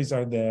binaries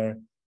are there,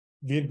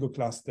 Virgo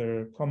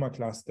cluster, Coma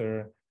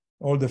cluster,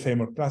 all the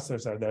famous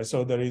clusters are there.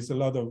 So there is a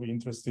lot of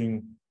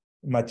interesting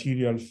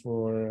material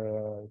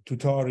for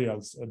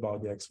tutorials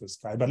about the X-ray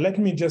sky. But let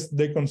me just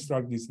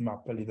deconstruct this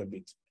map a little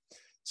bit.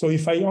 So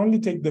if I only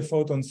take the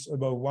photons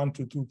above 1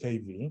 to 2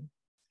 keV,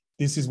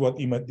 this is what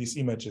this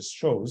image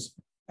shows.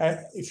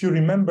 If you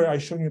remember, I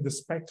showed you the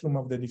spectrum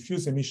of the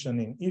diffuse emission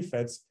in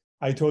EFETs.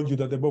 I told you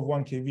that above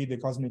 1 keV, the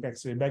cosmic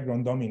X-ray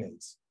background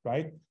dominates,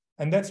 right?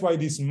 And that's why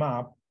this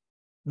map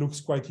looks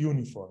quite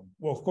uniform.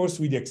 Well, of course,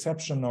 with the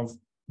exception of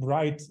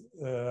bright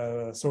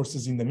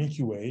sources in the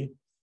Milky Way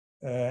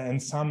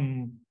and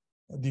some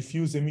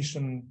diffuse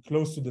emission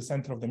close to the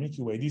center of the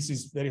Milky Way. This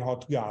is very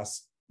hot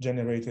gas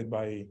generated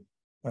by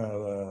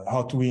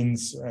hot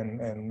winds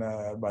and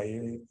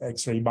by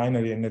X-ray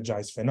binary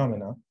energized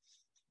phenomena.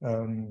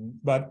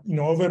 But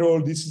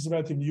overall, this is a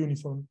relatively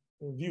uniform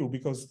view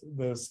because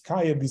the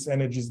sky at this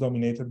energy is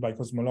dominated by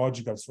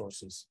cosmological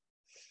sources.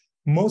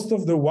 Most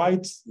of the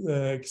white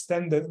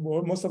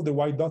most of the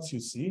white dots you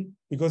see,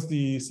 because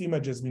this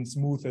image has been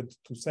smoothed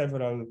to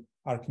several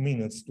arc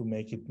minutes to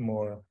make it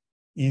more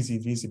easy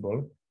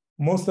visible,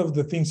 most of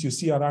the things you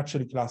see are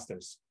actually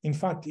clusters. In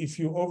fact, if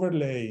you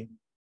overlay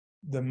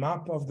the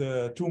map of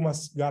the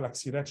 2-mass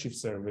galaxy redshift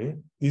survey,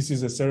 this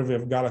is a survey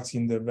of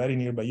galaxies in the very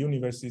nearby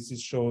universe. This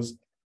shows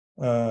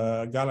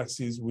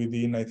galaxies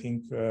within, I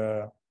think,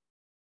 a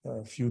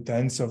few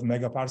tenths of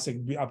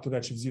megaparsec up to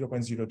redshift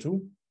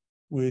 0.02,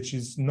 which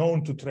is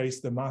known to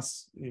trace the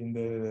mass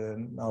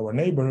in our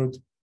neighborhood.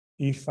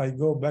 If I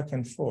go back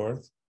and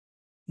forth,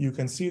 you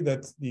can see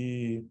that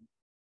the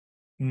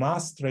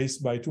mass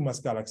traced by 2-mass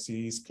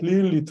galaxy is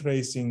clearly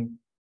tracing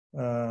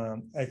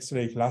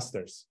X-ray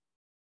clusters.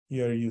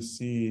 Here you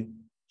see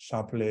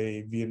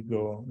Shapley,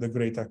 Virgo, the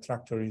great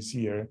attractor is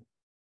here.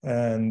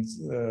 And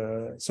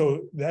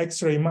so the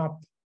X-ray map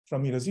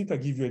from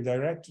eROSITA gives you a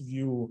direct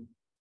view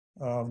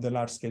of the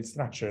large-scale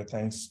structure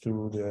thanks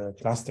to the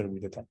cluster we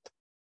detect.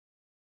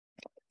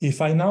 If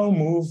I now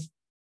move,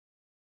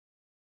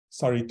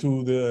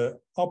 to the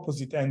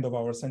opposite end of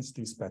our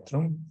sensitive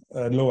spectrum,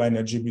 low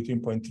energy between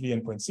 0.3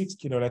 and 0.6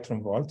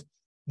 kiloelectron volt,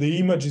 the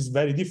image is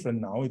very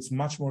different now. It's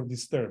much more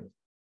disturbed.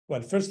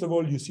 Well, first of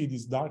all, you see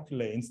these dark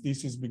lanes.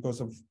 This is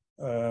because of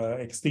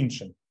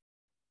extinction.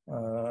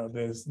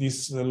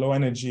 This low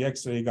energy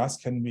X-ray gas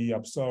can be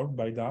absorbed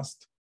by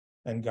dust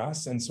and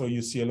gas. And so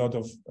you see a lot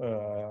of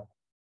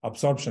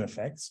absorption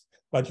effects,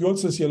 but you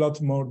also see a lot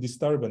more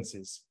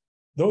disturbances.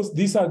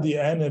 These are the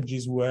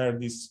energies where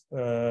this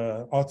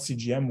hot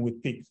CGM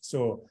would peak.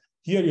 So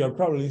here you are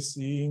probably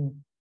seeing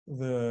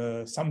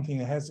something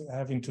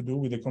having to do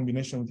with the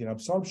combination between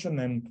absorption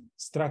and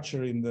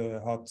structure in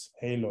the hot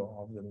halo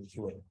of the Milky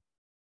Way.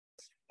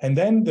 And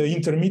then the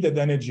intermediate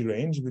energy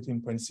range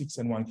between 0.6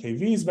 and 1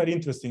 keV is very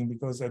interesting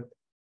because at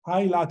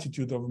high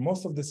latitude of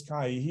most of the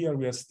sky here,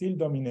 we are still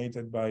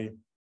dominated by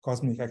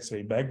cosmic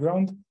X-ray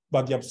background,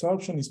 but the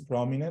absorption is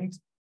prominent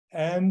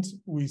and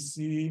we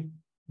see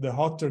the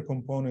hotter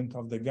component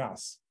of the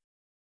gas.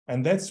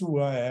 And that's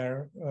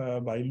where,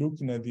 by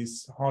looking at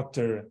this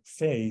hotter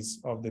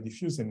phase of the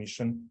diffuse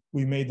emission,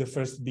 we made the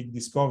first big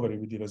discovery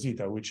with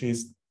eROSITA, which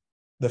is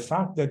the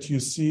fact that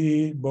you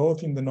see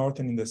both in the north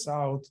and in the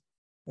south,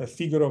 a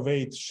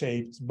figure-of-8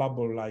 shaped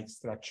bubble-like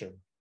structure,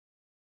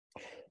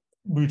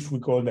 which we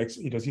call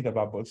eROSITA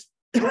bubbles,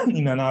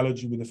 in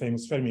analogy with the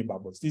famous Fermi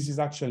bubbles. This is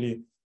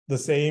actually the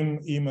same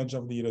image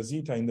of the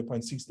eROSITA in the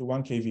 0.6 to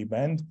 1 keV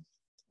band,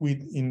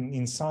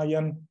 in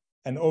cyan,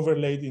 and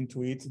overlaid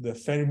into it the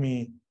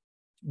Fermi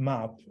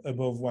map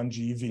above 1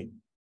 GeV,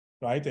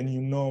 right? And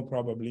you know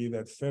probably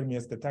that Fermi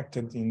has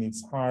detected in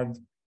its hard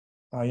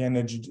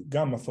high-energy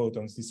gamma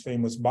photons these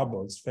famous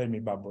bubbles, Fermi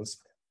bubbles.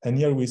 And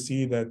here we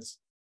see that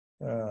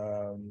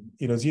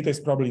eROSITA is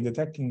probably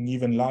detecting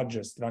even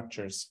larger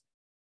structures,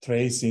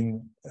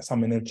 tracing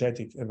some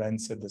energetic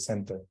events at the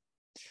center.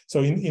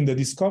 So in the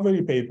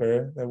discovery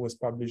paper that was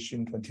published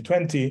in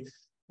 2020,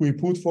 we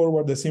put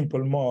forward a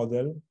simple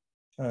model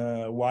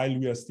while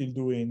we are still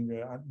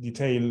doing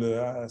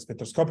detailed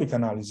spectroscopic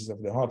analysis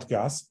of the hot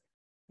gas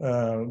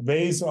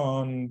based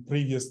on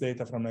previous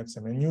data from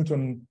XM and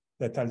Newton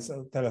that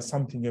tell us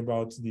something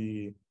about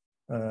the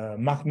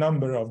Mach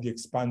number of the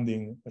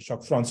expanding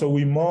shock front. So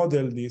we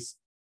model this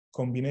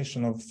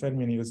combination of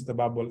Fermi and eROSITA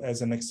bubble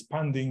as an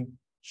expanding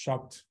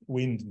shocked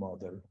wind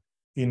model,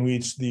 in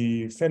which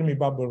the Fermi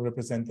bubble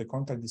represents the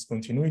contact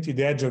discontinuity,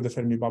 the edge of the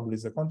Fermi bubble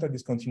is the contact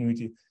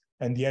discontinuity,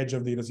 and the edge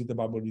of the eROSITA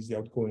bubble is the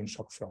outgoing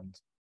shock front.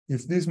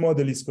 If this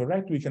model is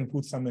correct, we can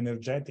put some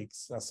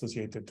energetics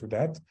associated to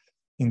that.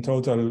 In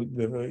total,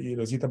 the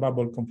eROSITA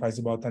bubble comprises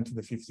about 10 to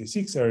the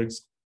 56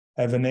 ergs,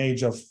 have an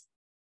age of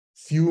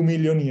few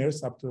million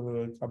years, up to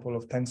a couple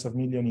of tens of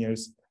million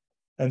years.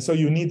 And so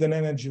you need an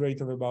energy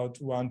rate of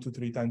about 1 to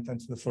 3 times 10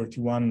 to the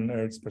 41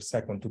 ergs per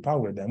second to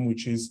power them,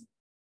 which is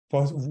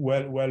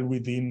well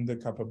within the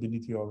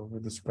capability of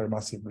the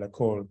supermassive black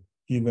hole,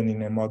 even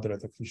in a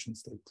moderate accretion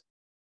state.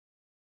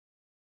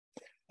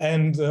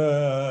 And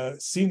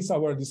since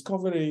our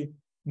discovery,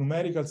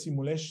 numerical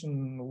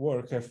simulation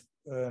work have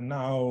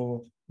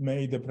now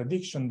made a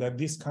prediction that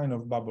this kind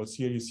of bubbles,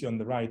 here you see on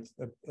the right,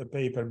 a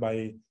paper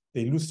by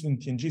the Illustrin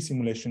TNG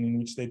simulation in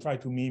which they try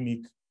to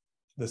mimic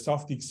the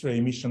soft X-ray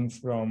emission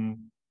from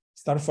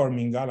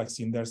star-forming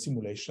galaxy in their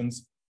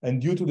simulations.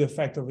 And due to the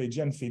effect of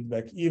AGN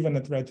feedback, even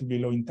at relatively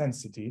low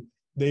intensity,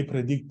 they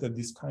predict that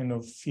this kind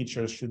of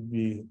features should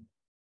be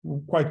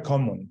quite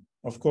common.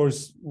 Of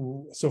course,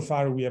 so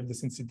far we have the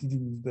sensitivity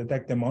to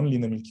detect them only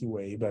in the Milky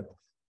Way, but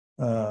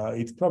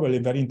it's probably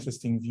a very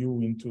interesting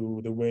view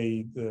into the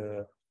way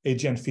the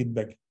AGN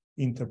feedback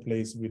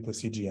interplays with the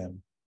CGM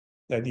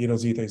that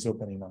eROSITA is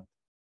opening up.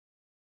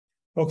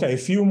 Okay, a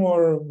few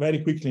more very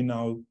quickly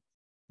now,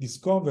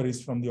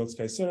 discoveries from the Old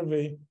Sky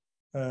Survey.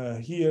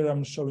 Here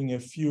I'm showing a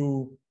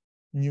few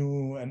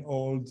new and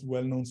old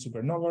well-known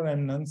supernova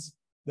remnants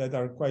that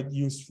are quite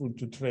useful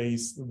to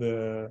trace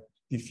the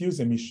diffuse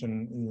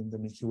emission in the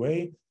Milky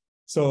Way.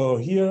 So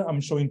here I'm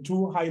showing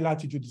two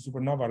high-latitude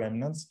supernova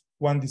remnants,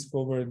 one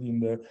discovered in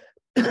the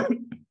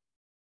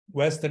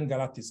Western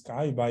galactic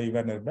sky by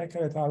Werner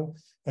Becker et al.,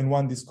 and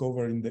one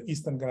discovered in the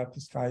Eastern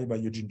galactic sky by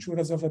Eugene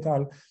Churazov et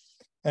al.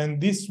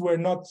 And these were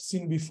not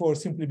seen before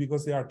simply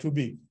because they are too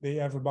big. They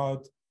have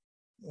about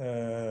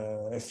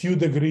a few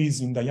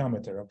degrees in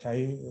diameter,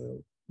 okay?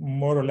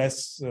 More or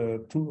less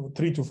 3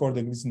 to 4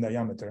 degrees in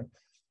diameter.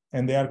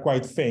 And they are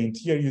quite faint.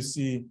 Here you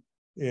see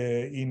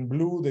in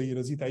blue, the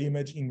eROSITA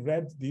image. In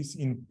red, this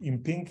in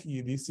pink,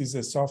 this is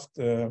a soft,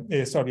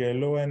 a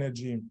low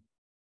energy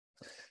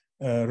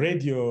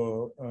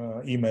radio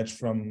image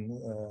from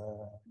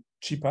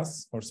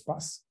CHIPAS or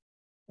SPAS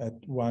at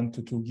 1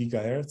 to 2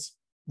 gigahertz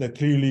that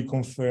clearly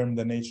confirm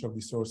the nature of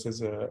the source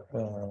as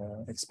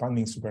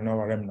expanding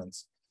supernova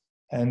remnants.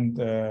 And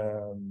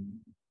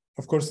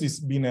of course, this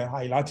being a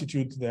high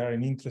latitude, they are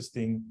an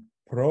interesting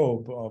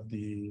probe of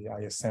the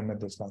ISM at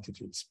those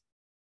latitudes.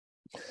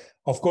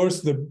 Of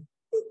course, the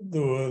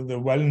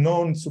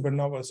well-known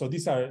supernova, so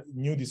these are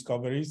new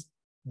discoveries.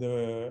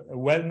 The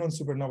well-known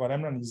supernova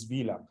remnant is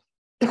Vela.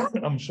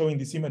 I'm showing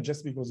this image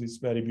just because it's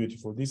very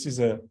beautiful. This is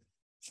a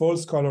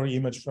false color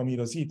image from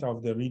eROSITA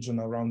of the region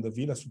around the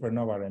Vela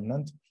supernova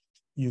remnant.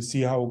 You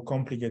see how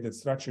complicated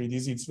structure it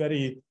is.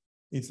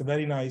 It's a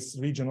very nice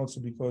region also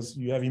because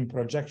you have in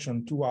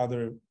projection two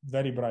other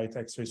very bright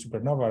X-ray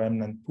supernova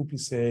remnant,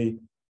 Puppis-A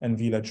and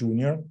Vela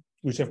Junior,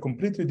 which have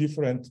completely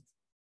different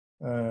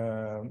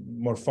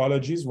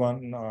morphologies.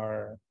 One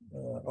are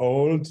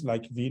old,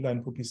 like Vela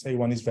and Puppis-A.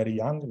 One is very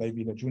young, like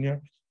Vela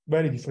Junior.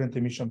 Very different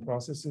emission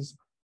processes.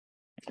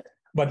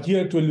 But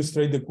here to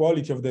illustrate the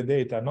quality of the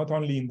data, not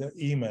only in the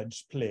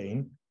image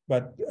plane,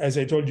 but as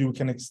I told you, we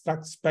can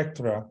extract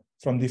spectra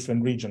from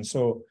different regions.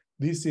 So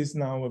this is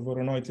now a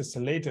Voronoi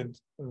tessellated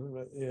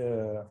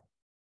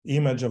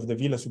image of the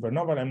Vela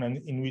supernova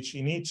remnant, in which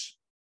in each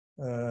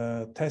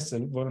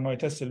Voronoi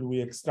tessel, we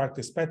extract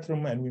a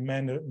spectrum and we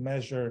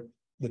measure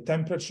the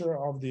temperature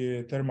of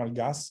the thermal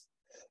gas.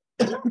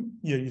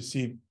 Here you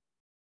see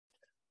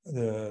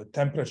the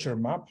temperature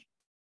map.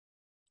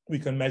 We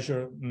can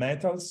measure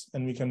metals,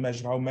 and we can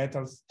measure how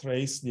metals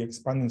trace the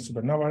expanding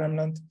supernova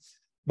remnant.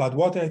 But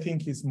what I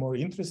think is more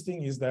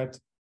interesting is that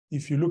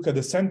if you look at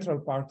the central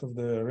part of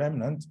the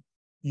remnant,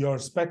 your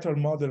spectral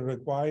model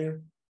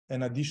requires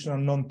an additional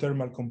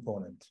non-thermal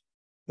component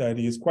that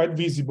is quite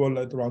visible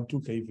at around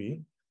 2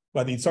 keV,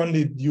 but it's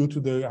only due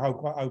to the high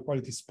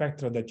quality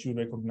spectra that you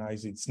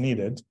recognize it's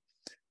needed.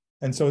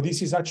 And so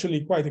this is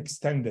actually quite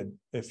extended,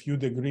 a few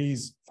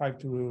degrees, 5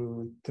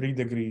 to 3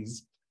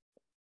 degrees.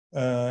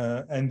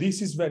 And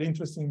this is very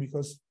interesting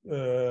because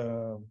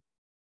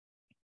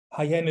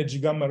high energy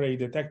gamma ray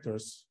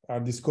detectors are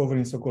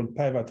discovering so-called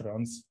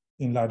pevatrons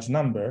in large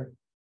number,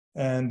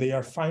 and they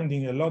are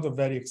finding a lot of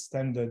very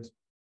extended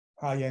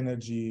high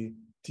energy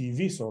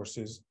TV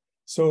sources.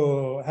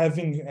 So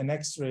having an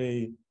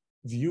X-ray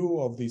view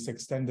of this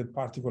extended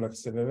particle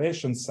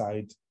acceleration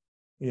site,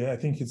 I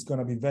think it's going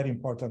to be very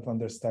important to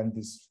understand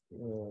this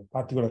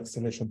particle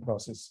acceleration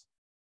process.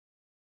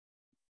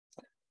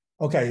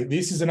 Okay,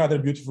 this is another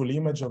beautiful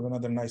image of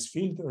another nice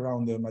field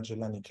around the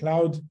Magellanic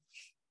Cloud,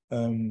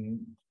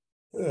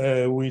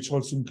 which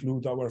also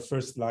include our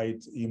first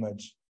light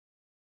image.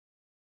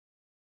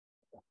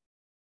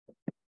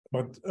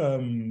 But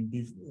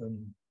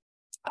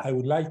I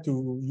would like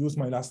to use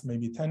my last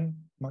maybe 10,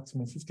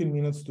 maximum 15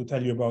 minutes to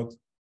tell you about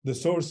the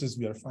sources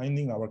we are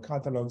finding, our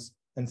catalogs,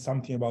 and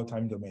something about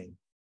time domain.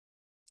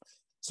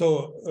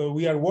 So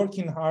we are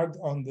working hard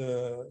on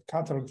the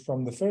catalog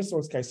from the first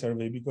Old Sky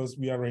survey because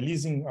we are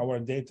releasing our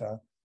data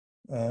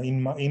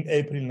in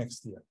April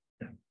next year,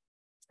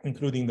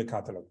 including the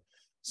catalog.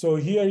 So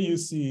here you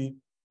see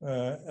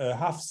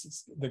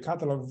the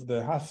catalog of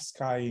the half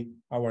sky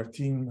our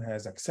team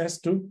has access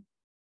to.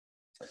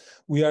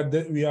 We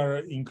are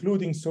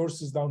including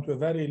sources down to a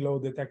very low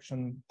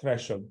detection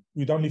threshold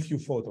with only few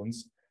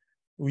photons.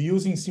 We're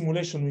using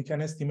simulation, we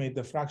can estimate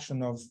the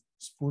fraction of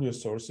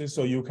spurious sources.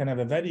 So you can have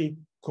a very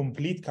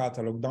complete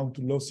catalog down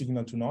to low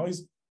signal to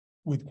noise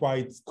with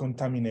quite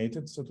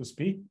contaminated, so to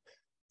speak.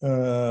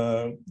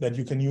 that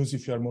you can use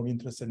if you are more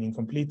interested in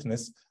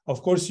completeness.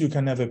 Of course, you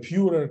can have a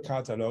purer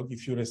catalog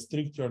if you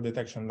restrict your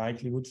detection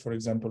likelihood, for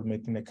example,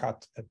 making a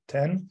cut at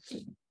 10.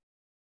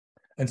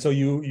 And so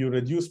you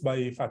reduce by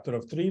a factor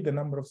of 3 the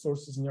number of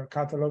sources in your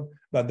catalog,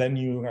 but then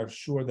you are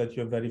sure that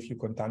you have very few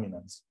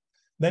contaminants.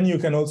 Then you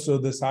can also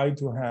decide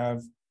to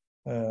have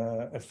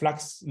a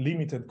flux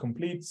limited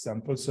complete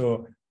sample.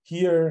 So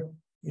here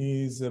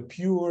is a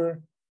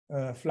pure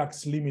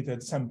flux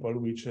limited sample,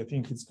 which I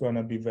think it's going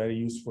to be very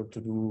useful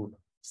to do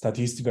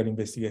statistical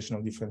investigation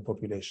of different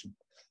populations.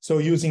 So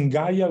using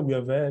Gaia, we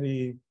are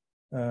very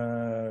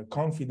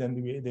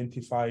confident we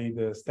identify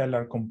the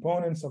stellar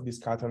components of this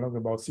catalog,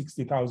 about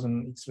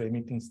 60,000 X-ray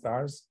emitting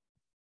stars.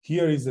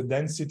 Here is the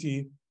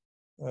density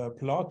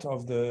plot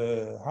of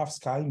the half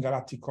sky in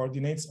galactic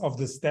coordinates of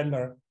the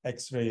stellar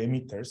X-ray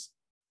emitters.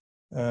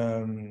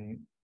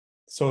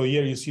 So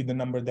here you see the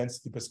number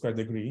density per square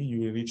degree.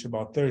 You reach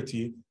about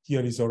 30.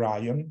 Here is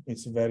Orion.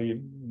 It's a very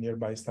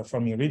nearby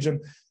star-forming region.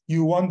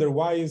 You wonder,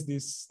 why is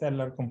this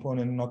stellar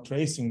component not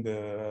tracing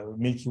the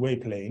Milky Way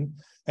plane?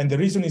 And the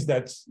reason is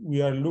that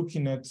we are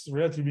looking at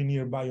relatively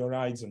nearby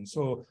horizon.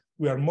 So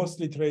we are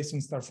mostly tracing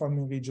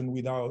star-forming region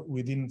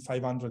within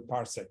 500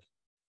 parsec.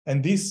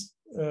 And this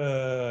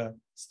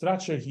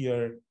structure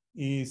here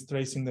is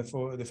tracing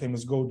the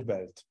famous gold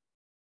belt.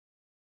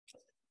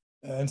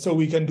 And so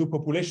we can do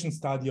population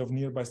study of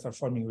nearby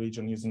star-forming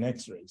region using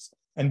X-rays.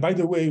 And by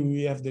the way,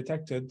 we have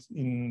detected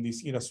in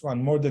this eROS-1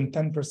 more than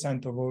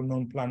 10% of all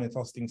known planet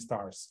hosting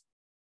stars,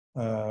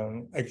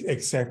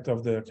 except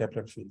of the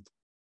Kepler field.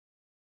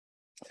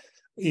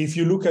 If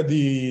you look at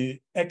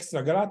the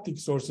extragalactic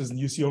sources,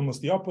 you see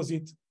almost the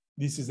opposite.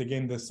 This is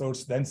again the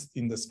source density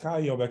in the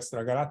sky of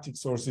extragalactic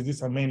sources.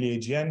 These are mainly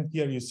AGN.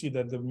 Here you see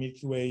that the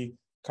Milky Way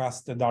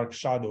casts a dark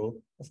shadow,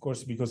 of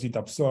course, because it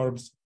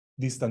absorbs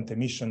distant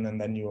emission, and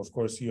then you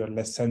are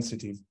less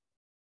sensitive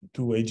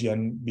to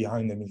AGN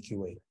behind the Milky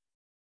Way.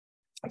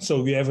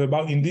 So we have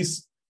in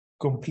this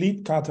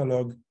complete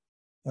catalog,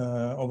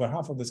 over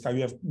half of the sky,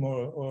 we have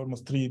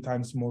almost 3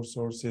 times more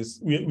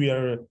sources. We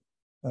are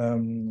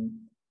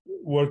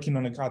working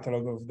on a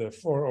catalog of the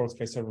 4 Earth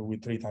sky survey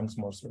with 3 times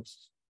more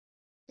sources.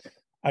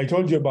 I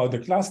told you about the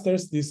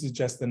clusters. This is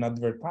just an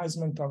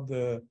advertisement of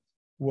the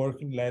work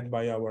led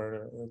by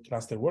our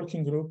cluster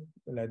working group,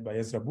 led by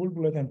Ezra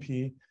Bulbul at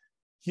MP.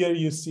 Here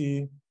you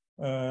see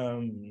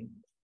the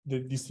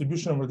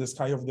distribution over the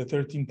sky of the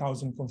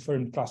 13,000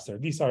 confirmed cluster.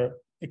 These are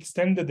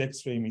extended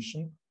X-ray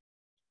emission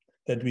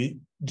that we,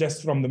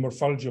 just from the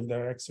morphology of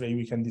their X-ray,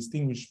 we can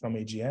distinguish from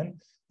AGN.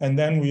 And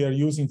then we are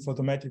using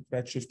photometric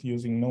redshift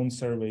using known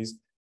surveys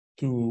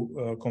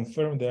to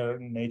confirm their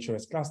nature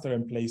as cluster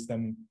and place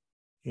them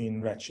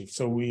in redshift.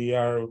 So we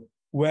are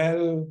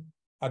well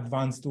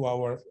advanced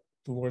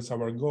towards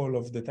our goal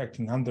of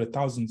detecting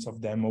 100,000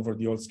 of them over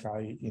the whole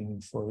sky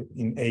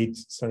in 8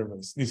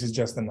 surveys. This is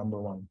just the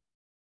number 1.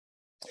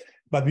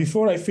 But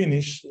before I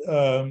finish,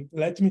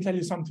 let me tell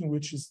you something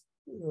which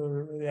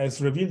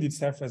has revealed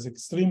itself as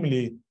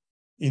extremely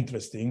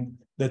interesting,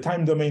 the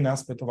time domain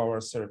aspect of our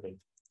survey.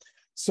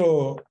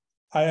 So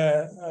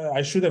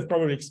I should have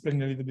probably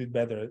explained a little bit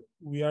better.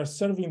 We are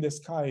surveying the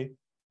sky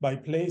by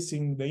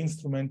placing the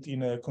instrument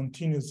in a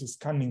continuous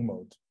scanning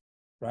mode,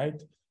 right?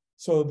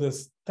 So the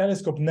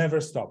telescope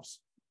never stops.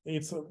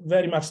 It's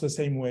very much the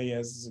same way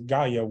as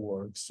Gaia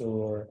works,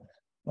 or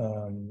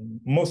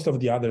most of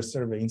the other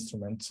survey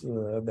instruments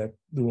that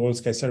do whole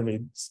sky survey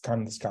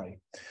scan the sky.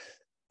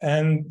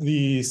 And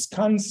the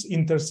scans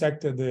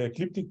intersected the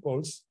ecliptic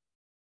poles.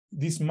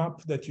 This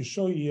map that you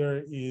show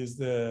here is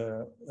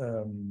the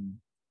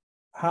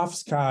half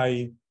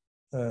sky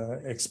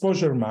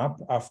exposure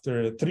map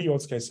after 3 whole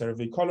sky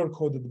survey,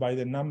 color-coded by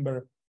the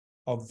number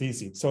of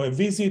visits. So a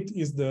visit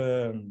is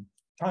the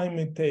time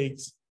it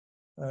takes,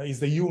 is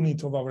the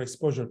unit of our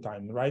exposure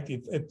time, right?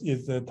 It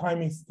is the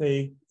time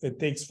it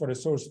takes for a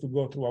source to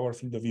go through our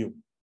field of view.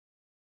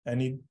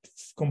 And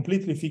it's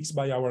completely fixed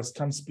by our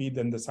scan speed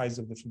and the size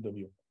of the field of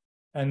view.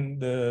 And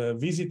the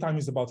visit time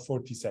is about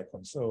 40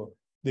 seconds. So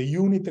the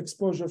unit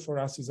exposure for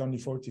us is only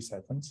 40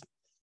 seconds.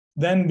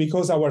 Then,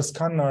 because our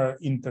scans are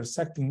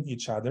intersecting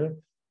each other,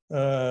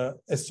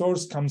 a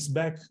source comes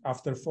back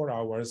after 4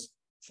 hours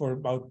for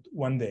about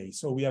 1 day.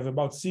 So we have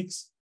about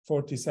 6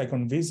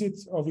 40-second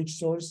visits of each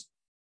source,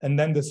 and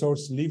then the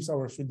source leaves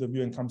our field of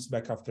view and comes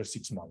back after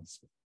 6 months.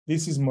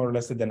 This is more or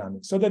less the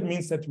dynamic. So that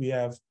means that we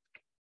have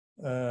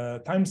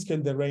time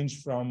scale that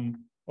range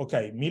from,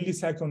 okay,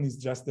 millisecond is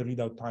just the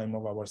readout time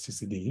of our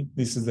CCD.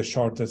 This is the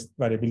shortest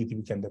variability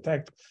we can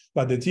detect,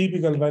 but the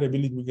typical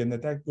variability we can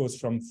detect goes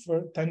from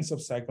tens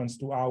of seconds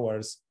to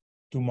hours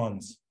to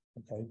months,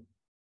 okay?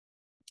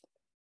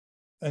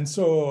 And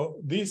so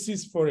this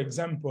is, for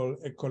example,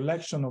 a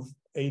collection of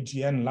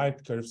AGN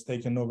light curves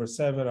taken over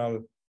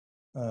several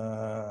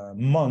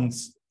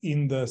months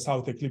in the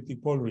south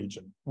ecliptic pole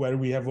region, where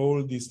we have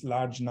all this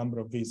large number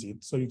of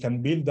visits. So you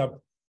can build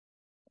up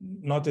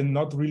not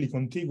really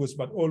contiguous,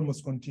 but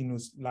almost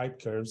continuous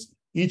light curves.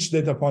 Each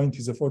data point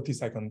is a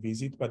 40-second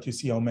visit, but you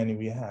see how many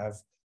we have.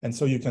 And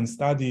so you can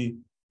study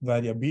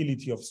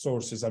variability of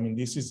sources. I mean,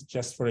 this is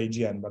just for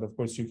AGN, but of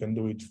course you can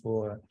do it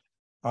for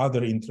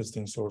other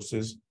interesting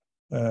sources,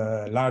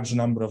 large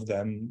number of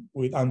them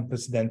with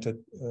unprecedented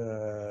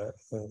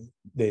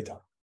data.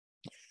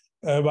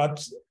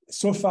 But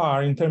so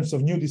far, in terms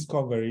of new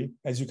discovery,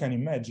 as you can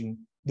imagine,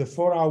 the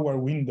 4-hour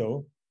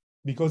window,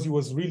 because it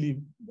was really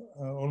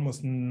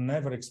almost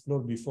never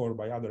explored before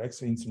by other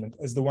X-ray instruments,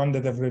 as the one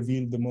that have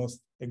revealed the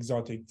most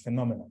exotic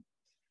phenomena.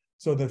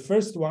 So the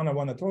first one I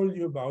want to tell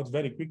you about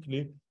very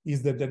quickly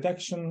is the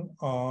detection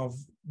of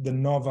the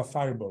nova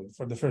fireball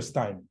for the first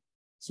time.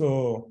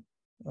 So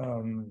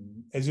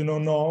as you know,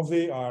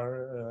 novae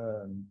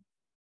are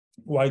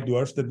white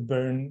dwarfs that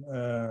burn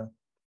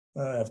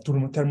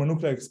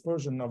thermonuclear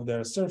explosion of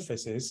their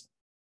surfaces.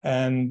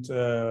 And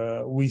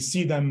we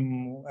see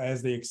them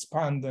as they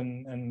expand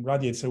and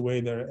radiates away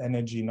their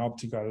energy in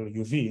optical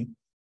UV.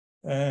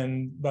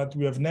 But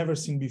we have never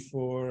seen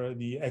before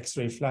the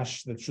X-ray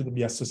flash that should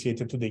be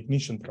associated to the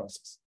ignition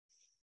process.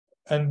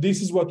 And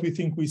this is what we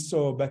think we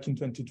saw back in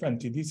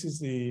 2020. This is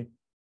the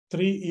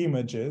 3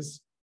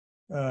 images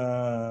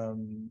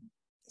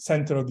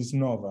center of this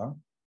nova.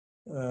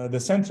 The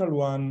central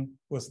one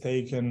was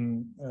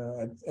taken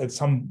at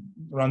some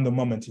random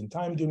moment in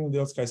time during the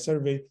Hell.A.S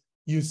survey.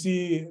 You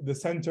see the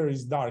center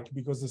is dark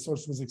because the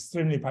source was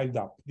extremely piled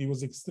up. It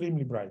was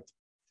extremely bright.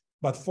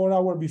 But 4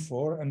 hours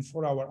before and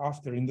 4 hours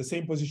after, in the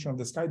same position of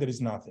the sky, there is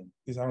nothing.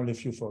 These are only a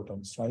few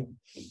photons, right?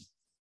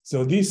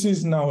 So this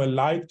is now a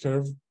light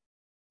curve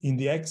in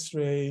the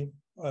X-ray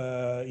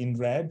in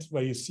red,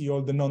 where you see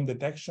all the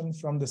non-detection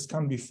from the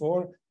scan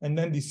before, and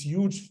then this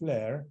huge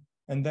flare,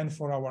 and then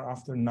 4 hours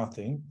after,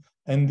 nothing.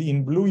 And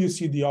in blue, you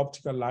see the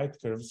optical light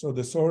curve. So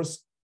the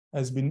source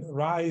has been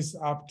rise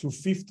up to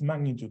 5th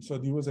magnitude. So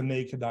it was a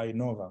naked eye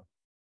nova.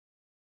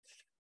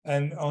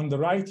 And on the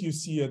right, you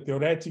see a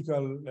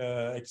theoretical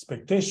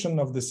expectation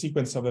of the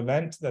sequence of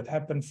events that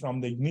happened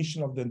from the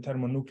ignition of the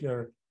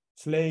thermonuclear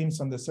flames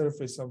on the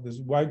surface of this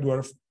white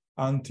dwarf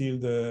until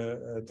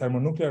the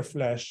thermonuclear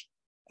flash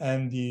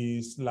and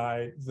the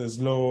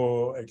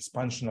slow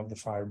expansion of the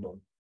fireball.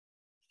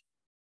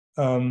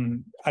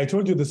 I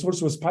told you the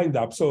source was piled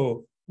up,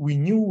 so we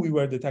knew we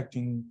were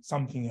detecting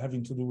something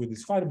having to do with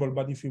this fireball,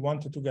 but if we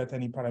wanted to get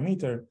any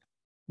parameter,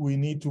 we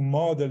need to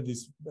model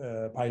this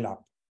pile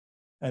up.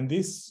 And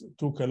this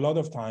took a lot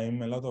of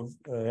time, a lot of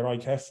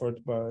heroic effort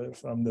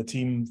from the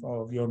team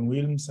of Jörn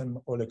Wilms and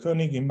Ole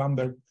Koenig in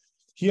Bamberg.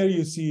 Here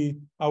you see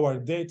our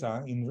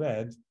data in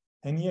red,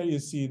 and here you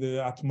see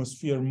the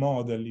atmosphere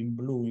model in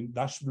blue, in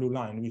dashed blue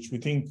line, which we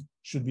think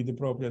should be the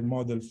appropriate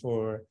model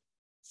for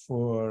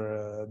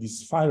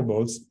these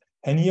fireballs.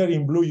 And here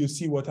in blue, you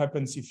see what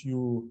happens if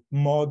you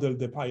model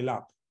the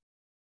pile-up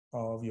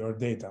of your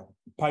data.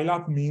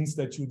 Pile-up means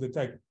that you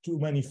detect too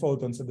many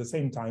photons at the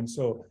same time.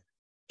 So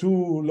 2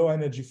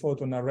 low-energy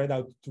photons are read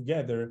out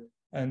together,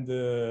 and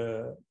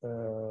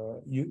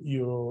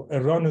you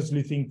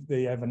erroneously think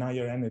they have an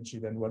higher energy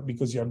than what,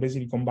 because you are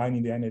basically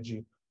combining the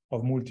energy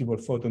of multiple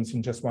photons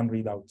in just one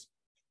readout.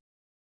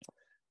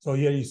 So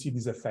here you see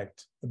this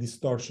effect, a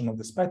distortion of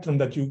the spectrum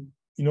that you,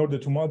 in order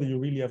to model, you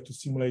really have to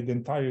simulate the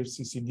entire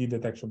CCD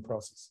detection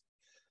process.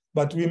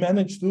 But we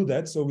managed to do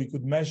that, so we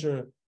could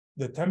measure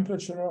the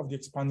temperature of the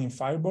expanding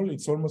fireball.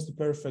 It's almost a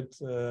perfect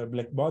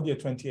black body at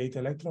 28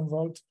 electron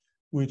volt,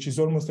 which is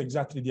almost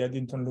exactly the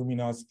Eddington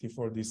luminosity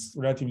for this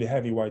relatively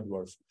heavy white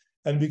dwarf.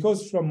 And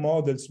because from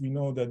models, we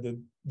know that the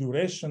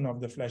duration of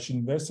the flash is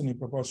inversely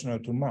proportional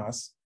to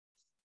mass,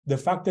 the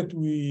fact that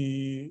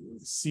we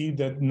see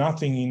that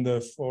nothing in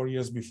the 4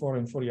 years before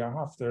and 4 years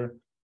after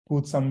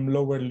put some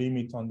lower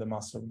limit on the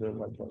mass of the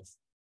white dwarf.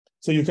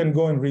 So you can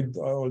go and read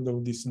all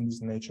of this in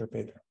this Nature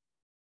paper.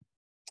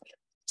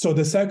 So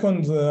the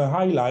second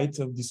highlight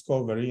of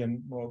discovery,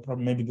 and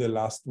probably maybe the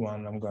last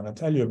one I'm going to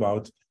tell you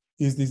about,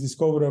 is this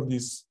discovery of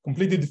this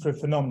completely different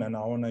phenomena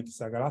now on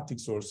extragalactic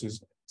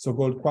sources,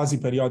 so-called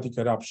quasi-periodic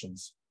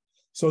eruptions.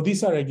 So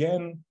these are,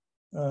 again,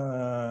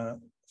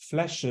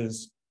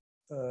 flashes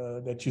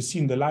that you see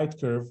in the light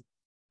curve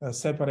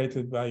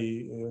separated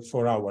by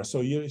 4 hours.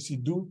 So here you see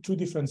two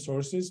different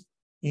sources.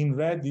 In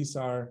red, these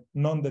are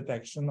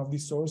non-detection of the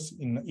source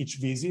in each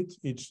visit.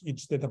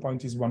 Each data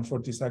point is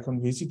 1/42nd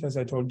visit, as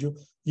I told you.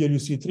 Here you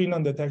see 3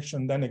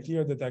 non-detection, then a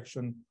clear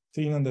detection,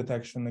 3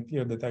 non-detection, a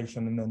clear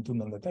detection, and then 2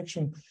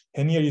 non-detection.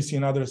 And here you see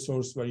another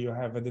source where you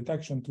have a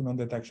detection, 2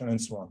 non-detection, and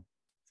so on.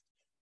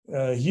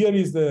 Here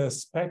is the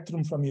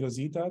spectrum from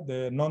eROSITA.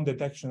 The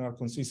non-detection are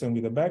consistent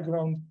with the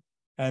background,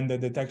 and the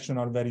detection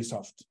are very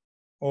soft.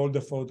 All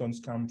the photons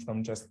come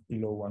from just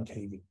below 1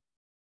 keV.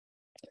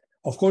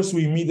 Of course,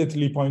 we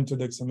immediately pointed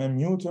XMM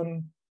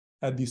Newton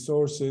at the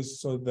sources.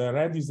 So the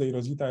red is the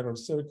eROSITA error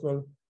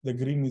circle, the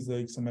green is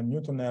the XMM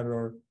Newton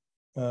error,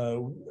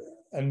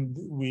 and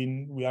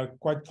we are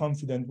quite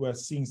confident we're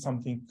seeing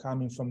something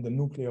coming from the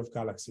nuclei of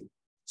galaxy.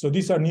 So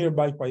these are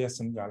nearby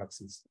quiescent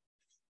galaxies.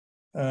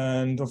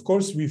 And of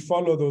course, we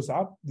follow those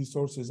up, the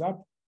sources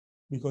up,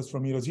 because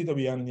from eROSITA,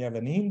 we only have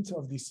an hint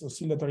of this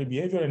oscillatory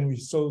behavior, and we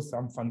saw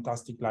some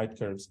fantastic light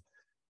curves.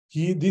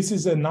 This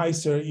is a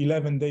nicer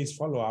 11 days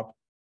follow-up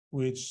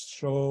which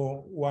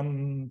show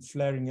one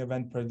flaring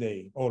event per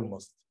day,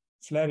 almost.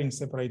 Flaring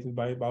separated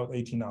by about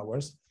 18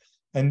 hours.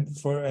 And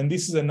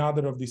this is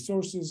another of the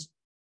sources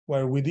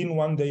where within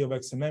 1 day of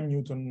XMM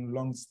Newton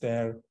long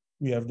stare,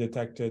 we have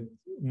detected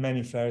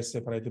many flares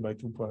separated by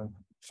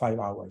 2.5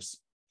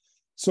 hours.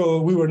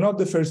 So we were not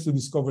the first to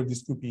discover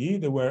this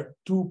QPE. There were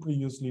two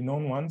previously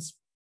known ones.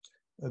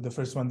 The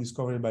first one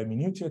discovered by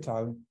Minuti et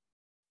al.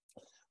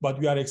 But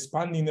we are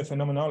expanding the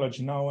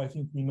phenomenology. Now I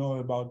think we know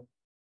about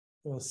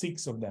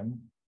 6 of them.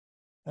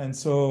 And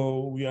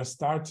so we are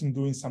starting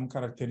doing some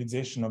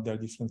characterization of their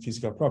different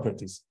physical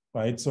properties,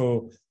 right?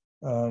 So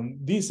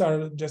these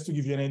are, just to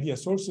give you an idea,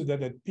 sources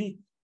that at peak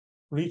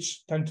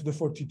reach 10 to the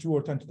 42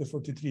 or 10 to the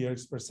 43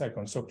 ergs per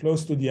second. So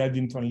close to the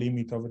Eddington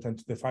limit of a 10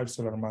 to the 5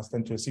 solar mass,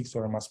 10 to the 6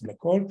 solar mass black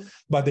hole,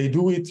 but they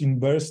do it in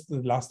bursts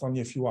that last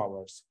only a few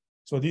hours.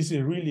 So this is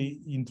a really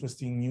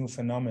interesting new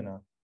phenomena.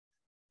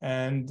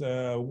 And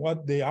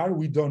what they are,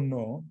 we don't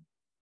know.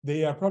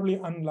 They are probably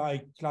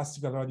unlike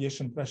classical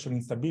radiation pressure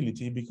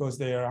instability because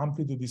their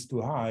amplitude is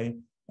too high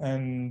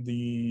and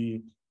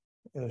the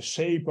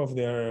shape of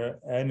their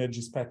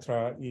energy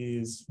spectra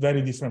is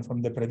very different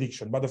from the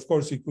prediction. But of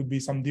course, it could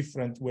be some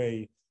different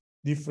way,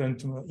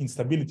 different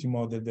instability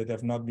model that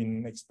have not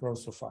been explored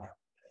so far.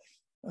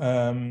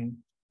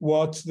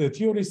 What the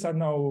theorists are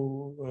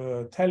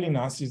now telling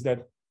us is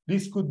that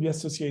this could be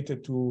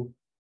associated to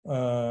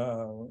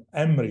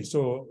EMRI,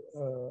 so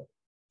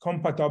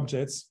compact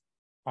objects,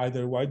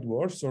 either white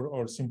dwarfs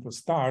or simple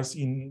stars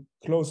in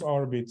close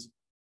orbit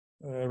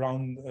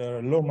around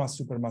low mass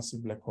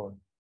supermassive black hole.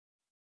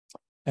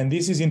 And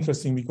this is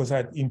interesting because it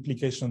had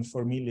implications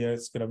for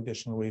Milliard's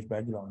gravitational wave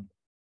background.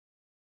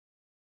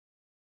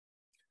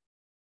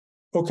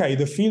 Okay,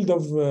 the field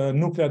of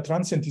nuclear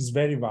transient is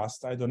very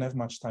vast. I don't have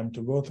much time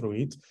to go through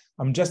it.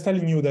 I'm just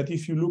telling you that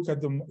if you look at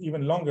the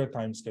even longer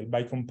time scale,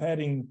 by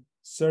comparing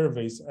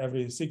surveys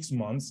every 6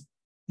 months,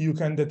 you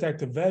can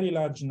detect a very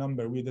large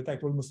number. We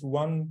detect almost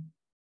 1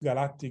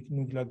 galactic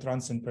nuclear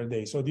transient per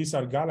day. So these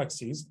are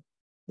galaxies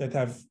that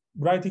have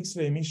bright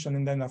X-ray emission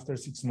and then after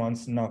 6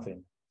 months,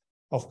 nothing.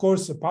 Of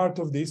course, a part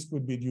of this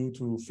could be due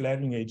to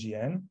flaring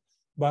AGN,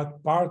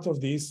 but part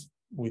of this,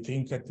 we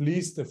think at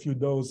least a few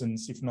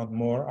dozens, if not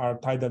more, are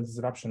tidal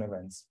disruption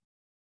events.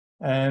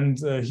 And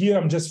here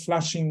I'm just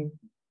flashing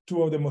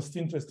 2 of the most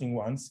interesting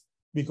ones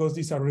because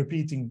these are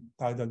repeating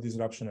tidal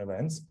disruption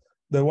events.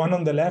 The one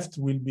on the left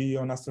will be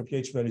on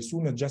AstroPH very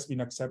soon. It's just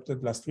been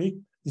accepted last week.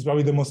 It's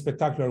probably the most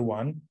spectacular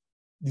one,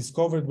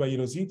 discovered by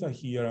eROSITA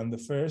here on the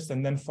first,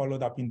 and then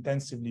followed up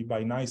intensively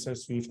by NICER,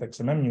 Swift,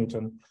 XMM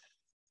Newton,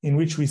 in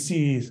which we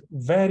see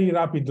very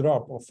rapid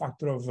drop of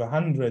factor of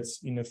hundreds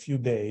in a few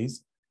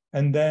days.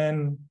 And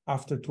then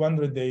after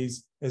 200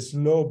 days, a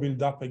slow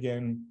build up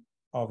again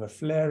of a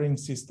flaring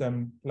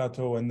system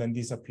plateau and then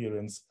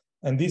disappearance.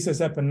 And this has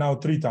happened now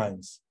 3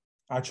 times,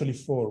 actually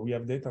 4. We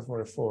have data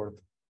for a 4th.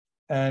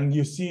 And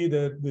you see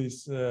that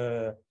this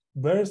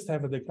bursts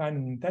have a decline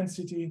in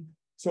intensity.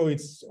 So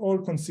it's all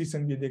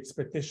consistent with the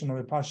expectation of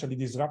a partially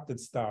disrupted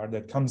star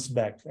that comes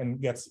back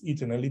and gets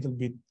eaten a little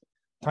bit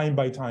time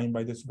by time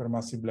by the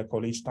supermassive black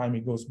hole. Each time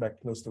it goes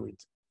back close to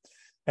it.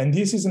 And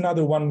this is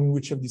another one in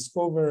which I've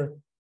discovered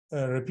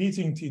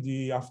repeating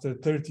TD after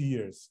 30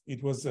 years.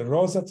 It was a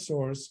Rosat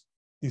source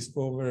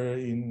discovered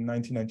in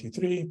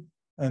 1993,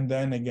 and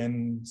then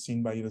again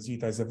seen by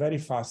eROSITA as a very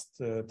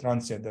fast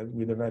transient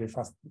with a very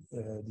fast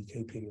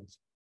decay period.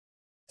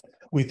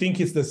 We think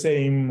it's the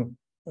same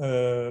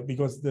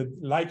because the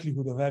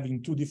likelihood of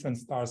having 2 different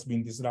stars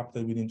being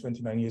disrupted within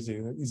 29 years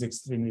is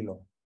extremely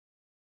low.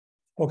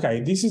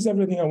 Okay, this is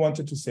everything I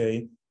wanted to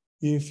say.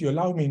 If you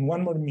allow me in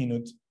 1 more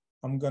minute,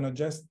 I'm gonna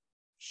just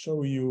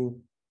show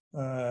you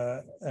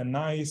a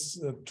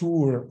nice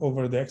tour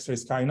over the X-ray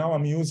sky. Now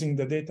I'm using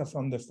the data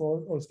from the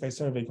 4 all-sky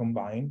survey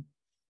combined.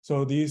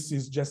 So this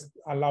is just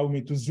allow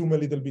me to zoom a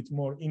little bit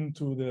more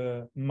into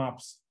the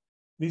maps.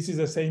 This is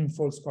the same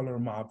false color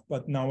map,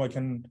 but now I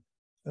can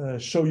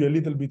show you a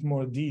little bit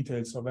more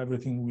details of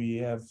everything we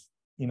have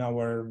in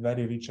our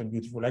very rich and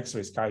beautiful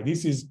X-ray sky.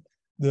 This is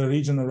the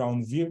region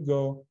around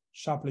Virgo,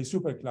 Shapley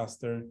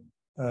supercluster,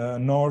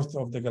 north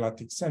of the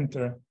galactic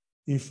center.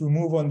 If we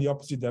move on the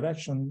opposite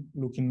direction,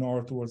 looking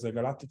north towards the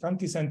galactic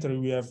anticenter,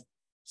 we have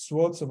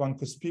swaths of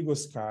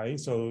unconspicuous sky.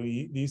 So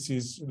this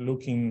is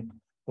looking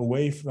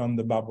away from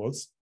the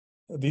bubbles.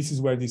 This is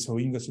where this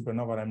Hoinga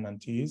supernova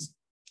remnant is.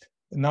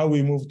 Now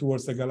we move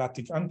towards the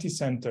galactic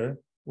anticenter,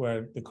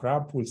 where the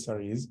Crab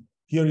pulsar is.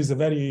 Here is a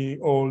very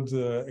old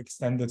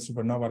extended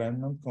supernova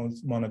remnant called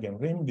Monaghan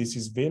Rim. This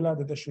is Vela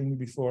that I showed you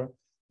before.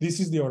 This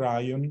is the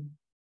Orion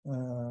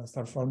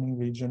star-forming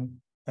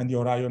region, and the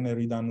Orion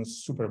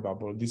Eridanus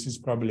superbubble. This is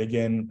probably,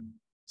 again,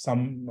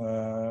 some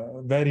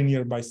very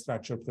nearby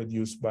structure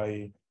produced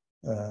by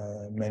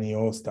many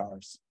O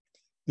stars.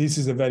 This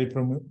is a very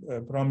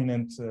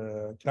prominent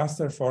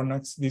cluster,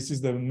 Fornax. This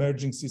is the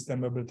merging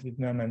system Hubble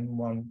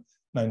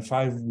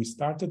 39195 we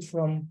started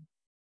from.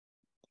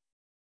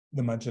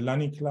 The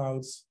Magellanic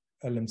Clouds,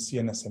 LMC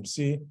and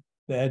SMC,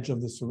 the edge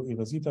of the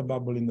eROSITA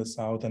bubble in the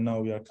south, and now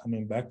we are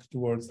coming back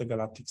towards the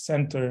galactic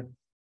center.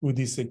 with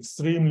this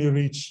extremely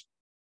rich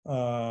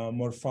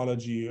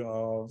morphology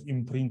of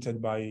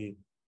imprinted by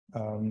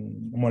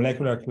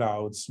molecular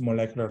clouds,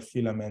 molecular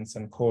filaments,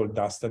 and cold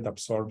dust that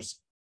absorbs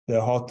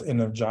the hot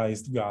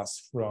energized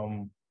gas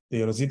from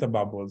the eROSITA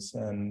bubbles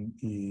and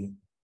the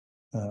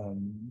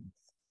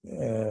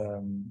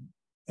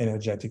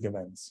energetic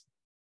events.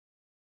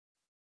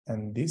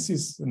 And this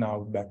is now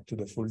back to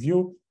the full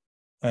view.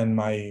 And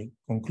my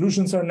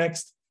conclusions are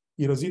next.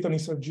 eROSITA on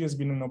ESRG has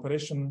been in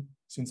operation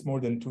since more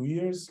than 2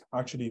 years,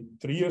 actually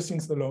 3 years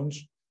since the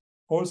launch.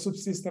 All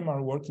subsystems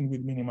are working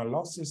with minimal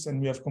losses,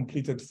 and we have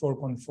completed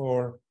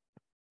 4.4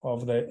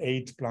 of the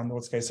 8 planned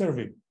whole-sky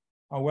survey.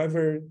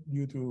 However,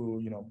 due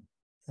to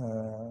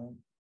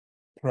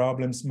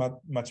problems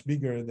much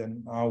bigger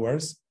than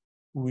ours,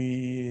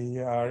 we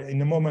are in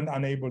the moment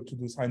unable to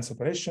do sign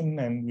separation,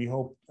 and we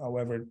hope,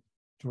 however,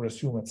 to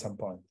resume at some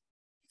point.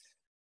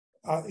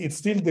 It's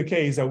still the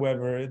case,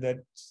 however, that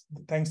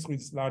thanks to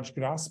its large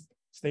grasp,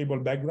 stable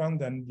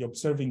background, and the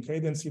observing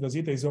cadence,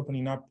 eROSITA is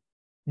opening up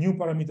new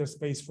parameter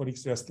space for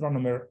X-ray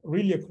astronomer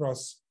really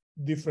across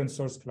different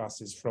source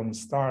classes, from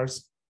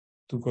stars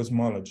to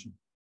cosmology.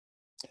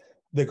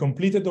 The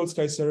completed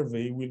whole-sky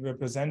survey will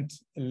represent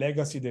a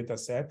legacy data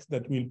set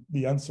that will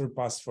be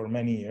unsurpassed for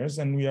many years,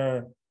 and we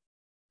are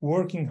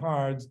working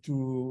hard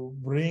to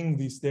bring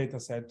this data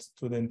set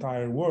to the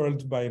entire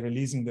world by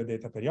releasing the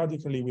data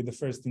periodically, with the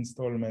first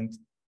installment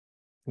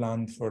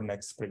planned for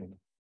next spring.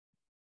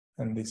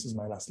 And this is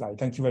my last slide.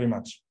 Thank you very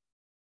much.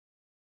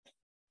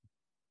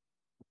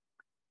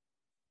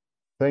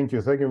 Thank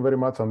you. Thank you very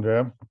much,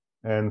 Andrea.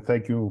 And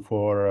thank you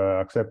for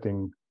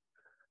accepting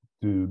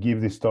to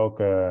give this talk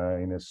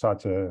in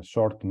such a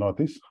short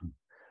notice.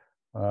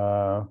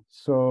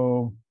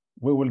 So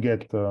we will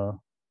get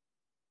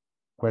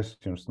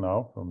questions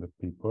now from the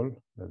people.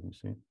 Let me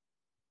see.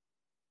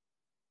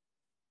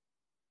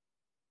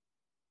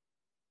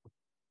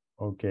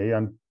 Okay,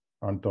 and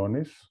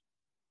Antonis.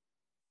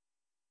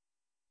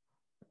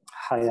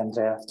 Hi,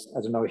 Andrea.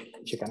 I don't know if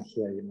you can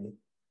hear me.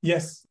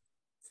 Yes.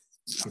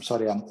 I'm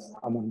sorry, I'm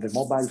on the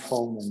mobile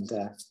phone, and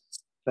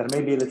there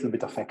may be a little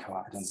bit of echo.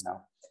 I don't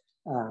know.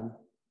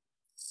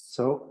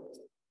 So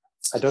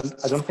I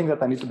don't think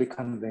that I need to be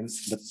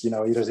convinced that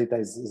eROSITA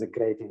is a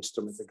great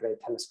instrument, a great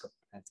telescope.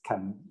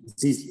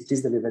 It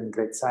is delivering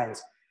great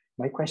science.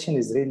 My question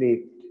is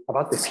really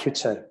about the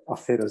future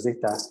of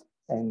eROSITA,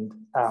 and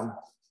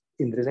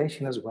in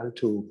relation as well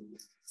to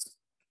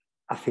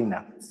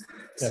Athena.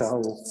 Yes.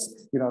 So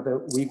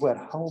we were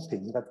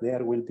hoping that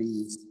there will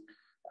be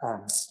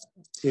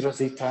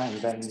eROSITA,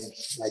 and then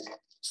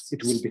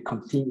it will be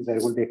there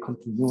will be a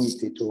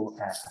continuity to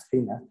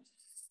Athena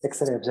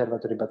X-ray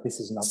observatory, but this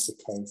is not the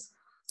case.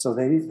 So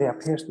there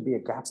appears to be a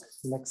gap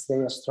in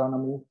X-ray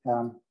astronomy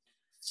in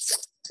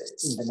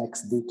the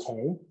next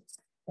decade.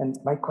 And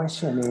my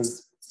question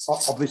is,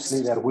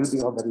 obviously there will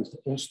be other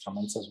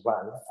instruments as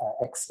well,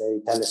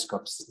 X-ray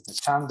telescopes, the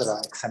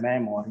Chandra,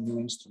 XMM, or new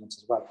instruments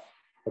as well.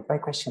 But my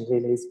question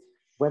really is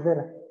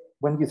whether,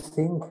 when you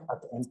think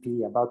at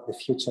MP about the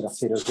future of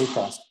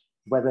eROSITA,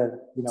 whether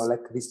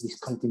this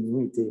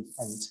discontinuity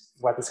and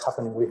what is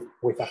happening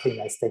with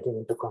Athena is taken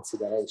into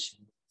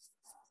consideration.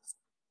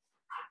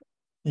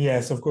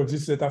 Yes, of course,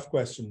 this is a tough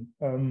question.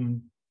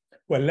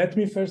 Well, let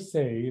me first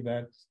say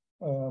that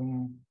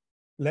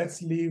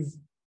let's leave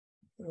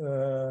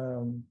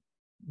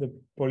the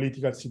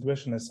political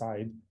situation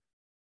aside.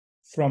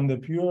 From the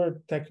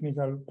pure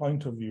technical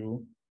point of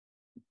view,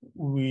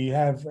 we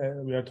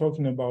are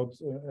talking about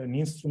an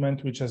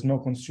instrument which has no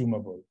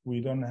consumable.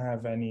 We don't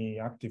have any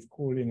active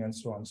cooling and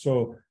so on.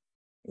 So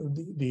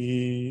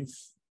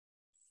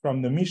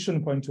from the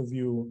mission point of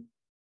view,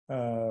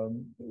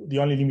 the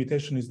only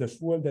limitation is the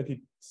fuel that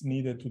it's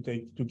needed to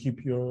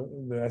keep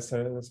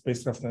the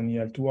spacecraft on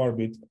EL2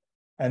 orbit.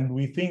 And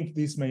we think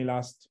this may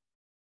last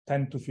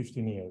 10 to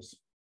 15 years.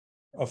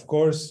 Of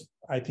course,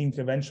 I think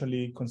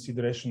eventually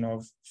consideration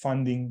of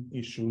funding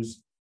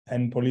issues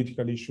and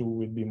political issue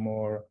will be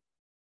more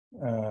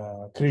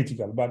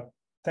critical. But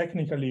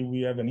technically,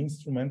 we have an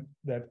instrument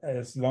that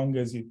as long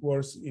as it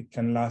works, it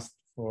can last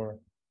for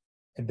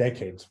a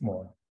decade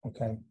more,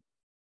 okay?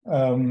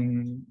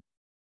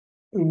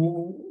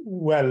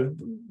 Well,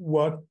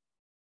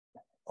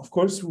 of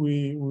course,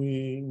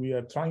 we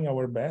are trying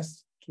our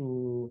best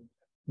to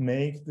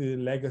make the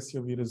legacy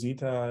of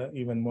eROSITA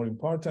even more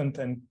important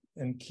and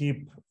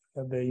keep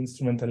the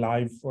instrument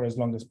alive for as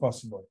long as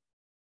possible.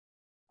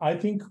 I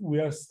think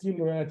we are still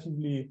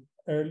relatively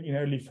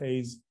early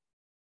phase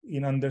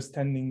in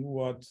understanding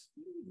what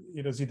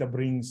eROSITA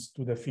brings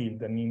to the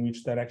field and in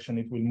which direction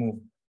it will move.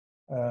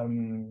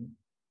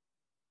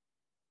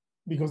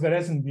 Because there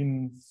hasn't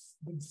been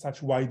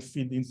such wide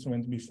field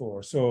instrument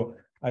before. So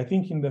I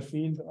think in the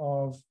field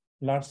of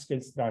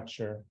large-scale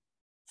structure,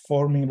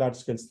 forming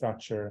large-scale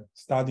structure,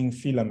 studying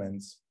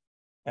filaments,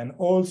 and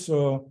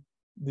also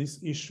this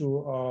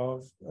issue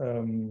of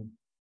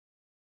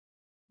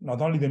not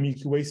only the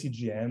Milky Way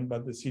CGM,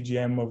 but the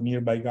CGM of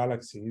nearby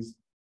galaxies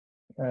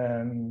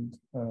and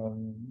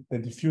the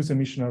diffuse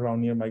emission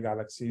around nearby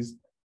galaxies,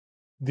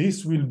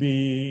 this will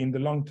be in the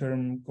long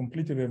term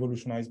completely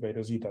revolutionized by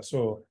eROSITA.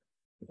 So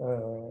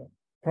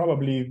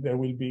probably there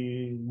will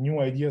be new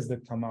ideas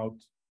that come out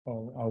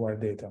of our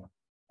data.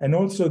 And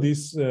also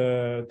this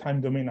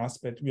time domain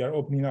aspect, we are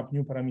opening up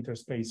new parameter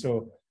space.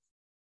 So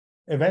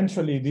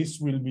eventually this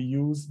will be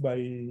used by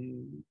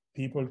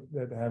people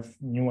that have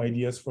new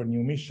ideas for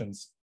new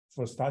missions,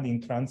 for studying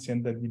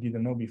transient that we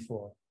didn't know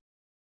before.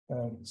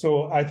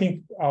 So I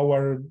think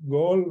our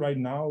goal right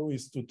now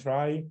is to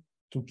try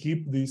to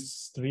keep this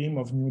stream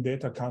of new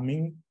data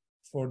coming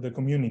for the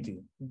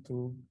community,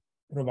 to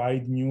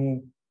provide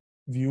new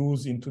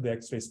views into the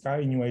X-ray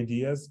sky, new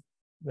ideas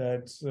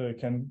that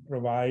can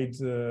provide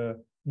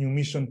new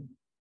mission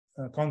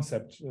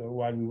concept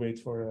while we wait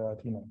for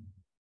Athena.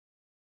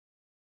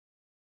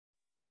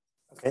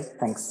 Okay,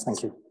 thanks.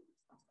 Thank you.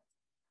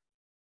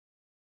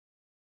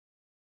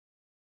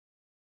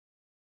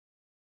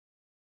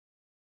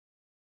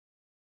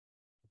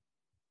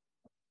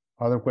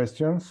 Other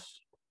questions?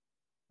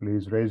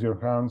 Please raise your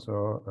hands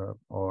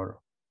or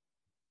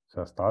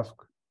just ask.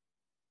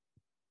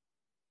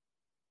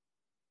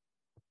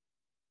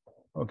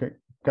 Okay,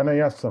 can I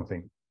ask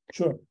something?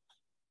 Sure.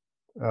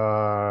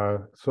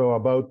 So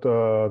about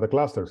the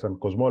clusters and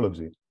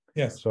cosmology.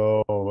 Yes.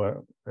 So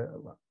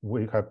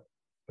we have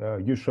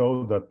you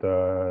showed that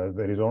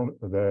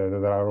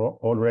there are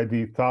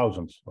already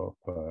thousands of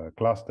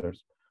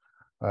clusters.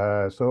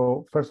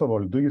 So first of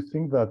all, do you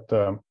think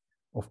that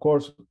of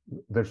course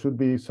there should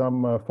be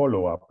some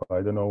follow-up?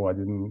 I don't know. I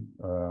didn't.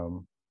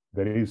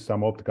 There is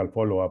some optical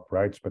follow-up,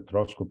 right?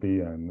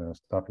 Spectroscopy and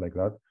stuff like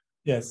that.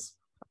 Yes.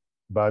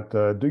 But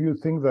do you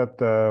think that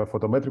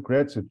photometric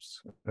redshifts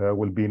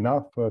will be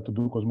enough to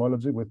do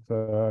cosmology with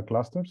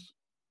clusters?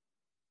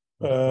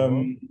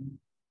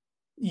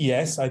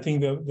 Yes, I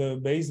think the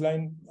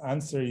baseline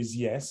answer is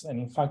yes. And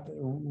in fact,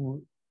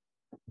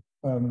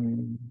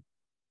 and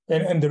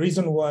the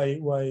reason why,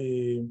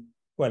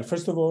 well,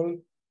 first of all,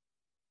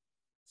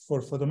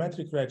 for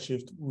photometric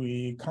redshift,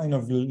 we kind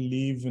of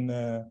live in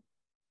a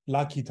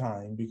lucky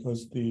time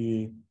because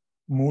the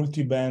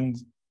multi-band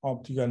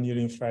optical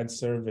near-infrared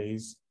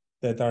surveys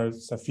that are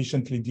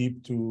sufficiently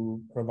deep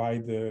to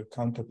provide the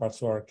counterparts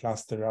to our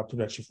cluster up to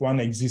redshift 1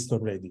 exist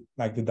already,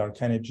 like the dark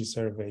energy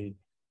survey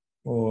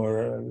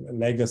or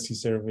legacy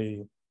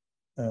survey.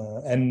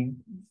 And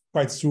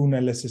quite soon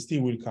LSST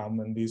will come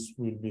and this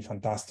will be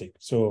fantastic.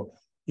 So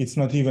it's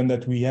not even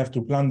that we have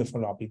to plan the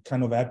follow-up, it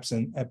kind of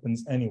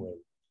happens anyway.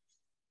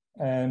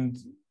 And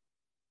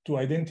to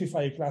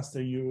identify a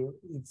cluster,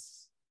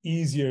 it's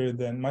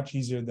much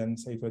easier than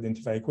say to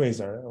identify a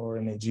quasar or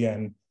an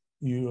AGN.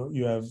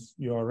 You have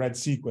your red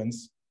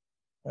sequence,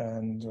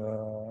 and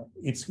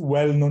it's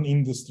well-known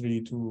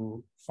industry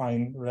to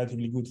find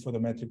relatively good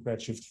photometric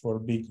redshift for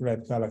big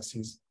red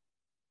galaxies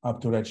up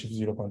to redshift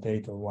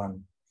 0.8 or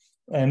 1.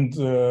 And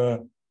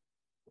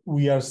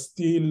we are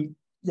still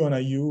gonna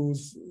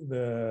use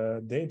the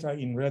data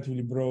in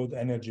relatively broad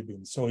energy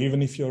beams. So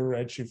even if your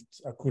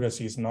redshift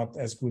accuracy is not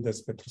as good as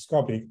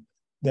spectroscopic,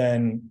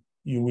 then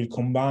you will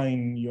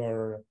combine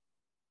your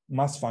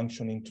mass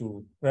function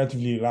into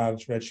relatively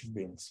large redshift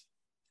beams.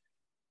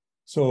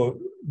 So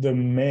the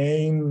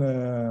main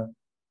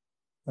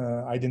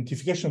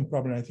identification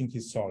problem, I think,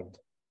 is solved.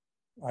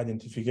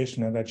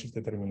 Identification and redshift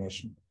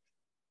determination.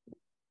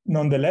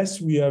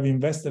 Nonetheless, we have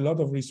invested a lot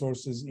of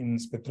resources in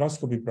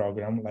spectroscopy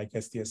program like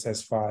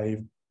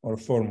STSS-5 or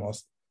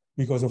Foremost,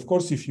 because of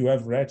course, if you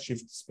have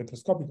redshift,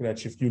 spectroscopic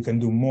redshift, you can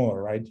do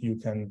more, right? You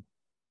can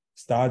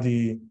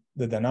study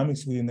the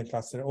dynamics within the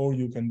cluster, or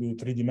you can do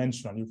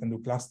three-dimensional, you can do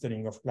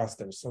clustering of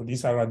clusters. So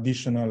these are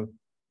additional,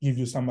 give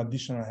you some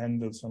additional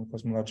handles on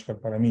cosmological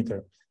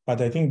parameter. But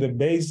I think the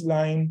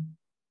baseline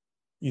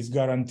is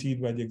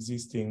guaranteed by the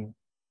existing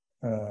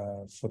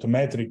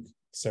photometric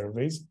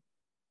surveys.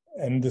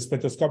 And the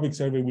spectroscopic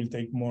survey will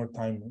take more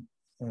time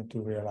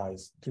to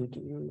realize.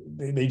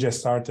 They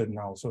just started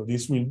now, so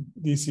this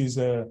is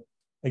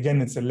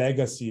again, it's a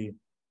legacy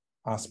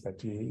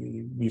aspect.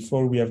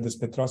 Before we have the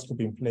spectroscopy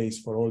in place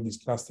for all these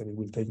clusters, it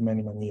will take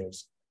many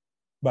years.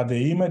 But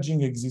the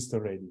imaging exists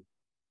already.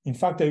 In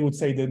fact, I would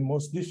say the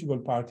most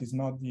difficult part is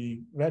not the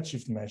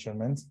redshift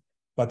measurements,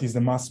 but is the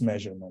mass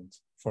measurement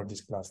for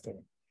this cluster.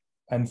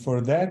 And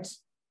for that,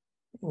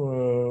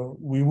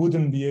 we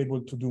wouldn't be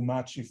able to do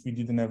much if we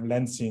didn't have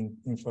lensing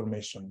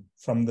information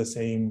from the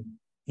same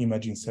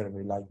imaging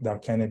survey, like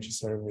dark energy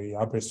survey,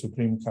 upper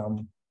supreme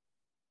cam.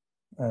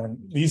 And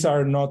these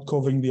are not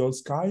covering the whole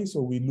sky,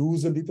 so we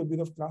lose a little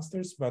bit of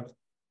clusters, but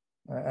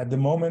at the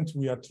moment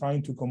we are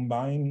trying to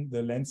combine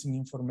the lensing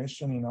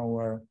information in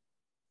our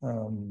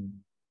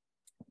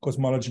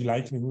cosmology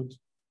likelihood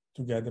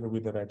together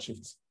with the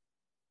redshifts.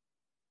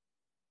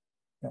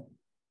 Yeah.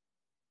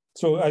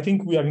 So I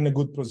think we are in a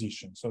good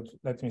position. So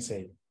let me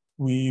say,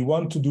 we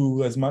want to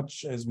do as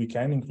much as we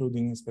can,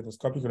 including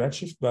spectroscopic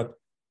redshift, but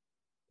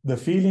the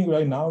feeling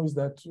right now is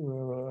that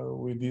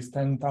with these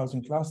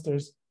 10,000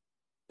 clusters,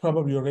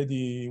 probably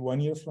already 1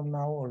 year from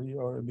now,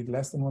 or a bit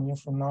less than 1 year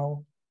from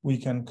now, we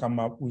can come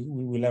up,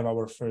 we will have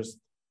our first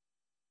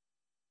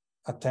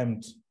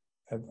attempt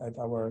at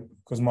our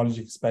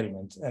cosmology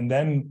experiment. And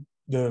then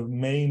the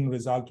main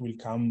result will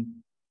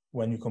come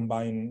when you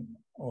combine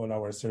all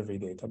our survey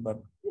data. But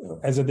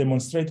as a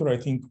demonstrator, I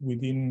think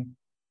within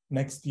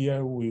next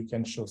year, we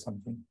can show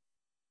something.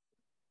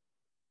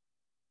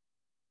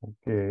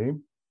 Okay.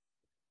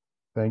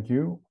 Thank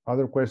you.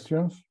 Other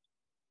questions?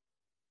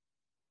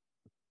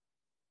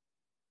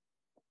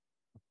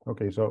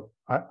 Okay, so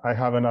I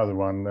have another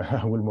one.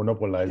 I will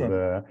monopolize.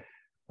 Sure.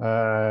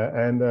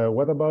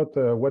 What about,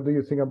 what do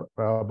you think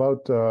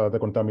about the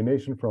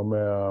contamination from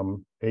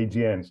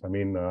AGNs? I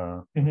mean,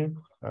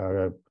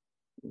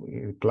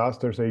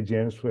 clusters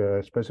AGNs,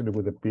 especially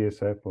with the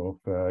PSF of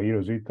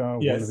eROSITA,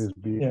 will this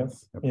be a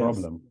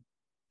problem?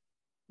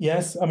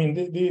 Yes, I mean,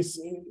 this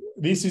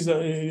is,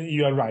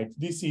 you are right,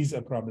 this is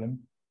a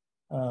problem.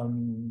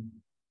 And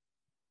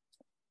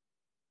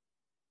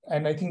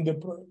I think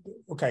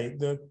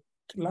the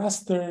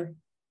cluster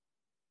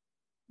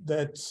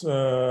that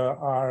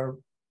are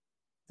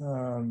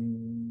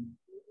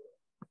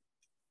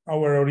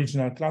our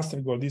original cluster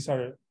goal, these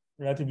are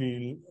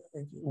relatively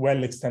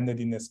well extended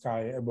in the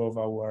sky above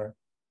our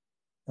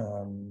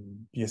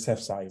PSF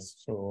size.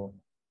 So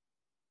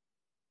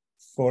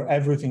for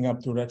everything up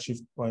to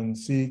redshift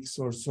 0.6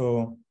 or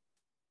so,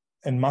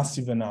 and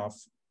massive enough,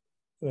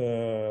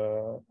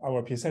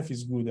 our PSF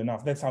is good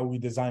enough. That's how we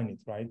design it,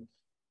 right?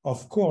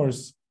 Of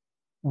course,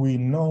 we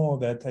know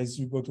that as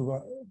you go to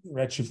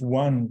redshift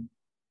 1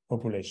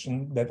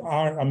 population that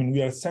are, I mean,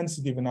 we are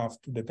sensitive enough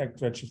to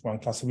detect redshift 1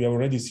 cluster. We have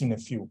already seen a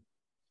few.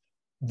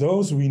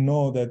 Those we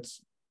know that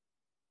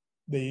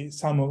they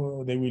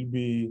will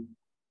be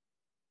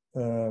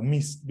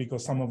missed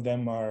because some of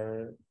them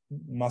are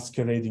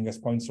masquerading as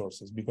point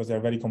sources because they're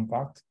very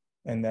compact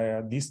and they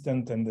are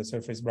distant and the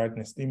surface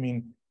brightness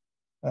dimming.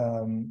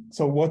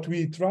 So what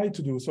we try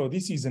to do, so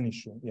this is an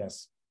issue,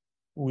 yes.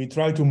 We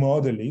try to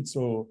model it.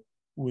 So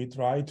we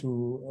try to,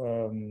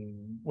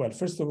 well,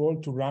 first of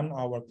all, to run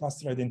our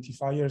cluster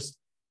identifiers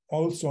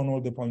also on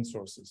all the point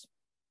sources.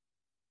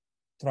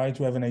 Try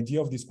to have an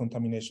idea of this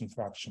contamination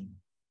fraction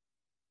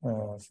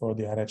for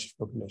the redshift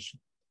population.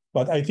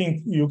 But I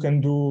think you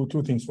can do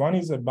two things. One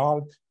is a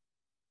bulk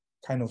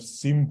kind of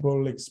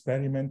simple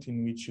experiment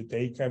in which you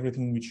take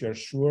everything which you're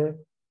sure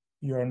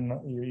you're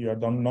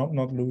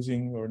not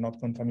losing or not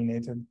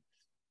contaminated.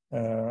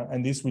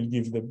 And this will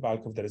give the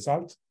bulk of the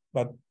result.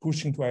 But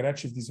pushing to high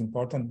redshift is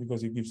important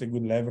because it gives a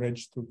good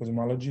leverage to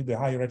cosmology. The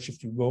higher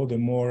redshift you go, the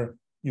more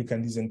you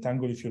can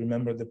disentangle. If you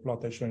remember the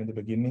plot I showed in the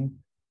beginning,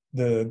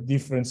 the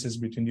differences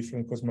between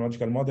different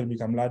cosmological models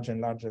become larger and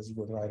larger as you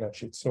go to high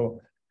redshift.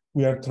 So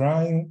we are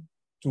trying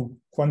to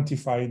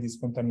quantify this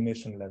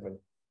contamination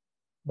level.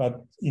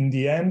 But in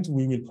the end,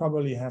 we will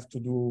probably have to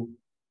do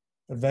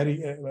a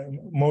very,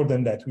 more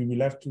than that. We will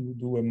have to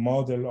do a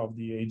model of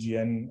the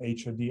AGN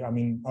HOD. I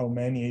mean, how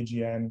many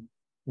AGN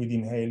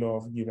within Halo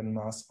of given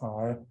mass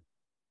are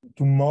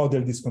to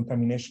model this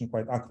contamination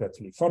quite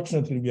accurately.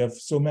 Fortunately, we have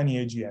so many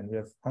AGN, we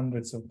have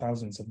hundreds of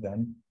thousands of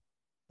them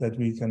that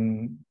we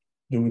can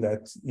do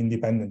that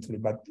independently.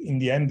 But in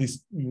the end,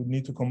 you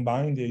need to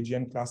combine the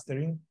AGN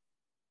clustering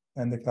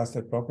and the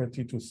cluster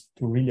property to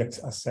really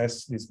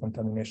assess this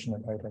contamination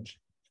at high redshift.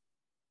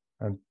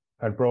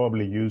 And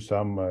probably use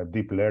some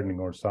deep learning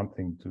or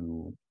something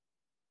to.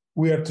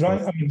 We are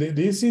trying. I mean,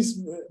 this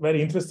is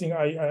very interesting.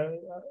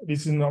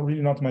 This is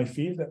not my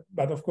field,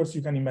 but of course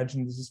you can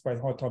imagine this is quite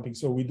a hot topic.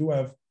 So we do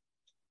have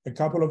a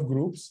couple of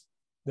groups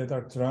that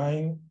are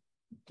trying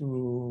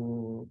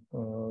to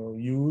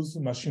use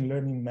machine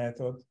learning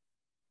method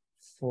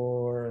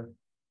for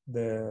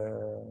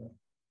the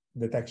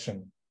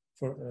detection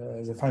for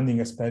as a finding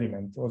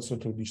experiment, also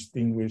to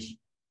distinguish,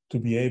 to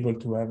be able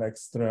to have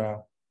extra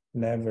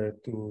lever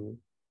to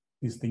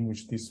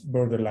distinguish these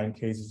borderline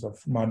cases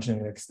of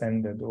marginally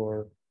extended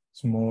or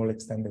small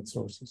extended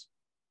sources.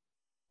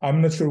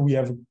 I'm not sure we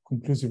have a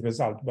conclusive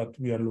result, but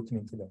we are looking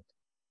into that.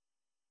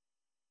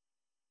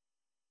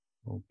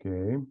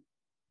 Okay.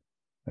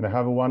 And I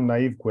have one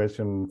naive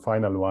question,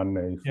 final one,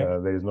 if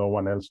there is no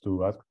one else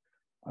to ask.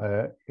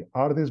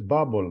 Are this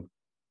bubble,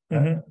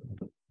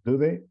 do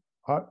they,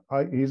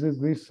 is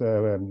this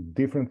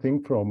different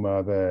thing from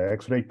the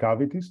X-ray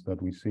cavities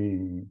that we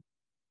see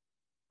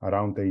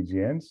around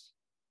AGNs?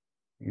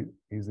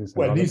 Is this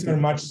well, these are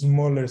much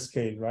smaller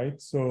scale,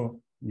 right? So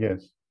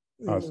yes,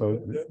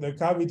 so the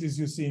cavities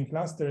you see in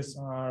clusters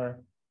are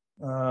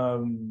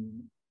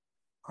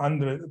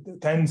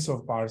tens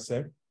of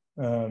parsec,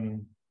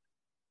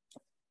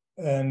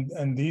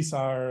 and these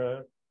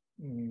are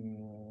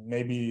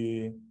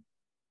maybe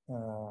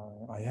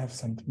I have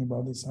something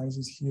about the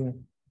sizes here.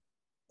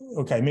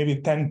 Okay, maybe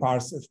 10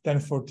 parsec, 10,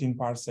 14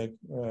 parsec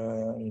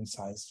in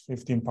size,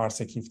 15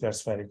 parsec if they're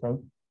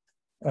spherical.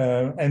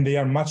 And they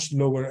are much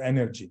lower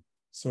energy.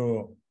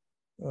 So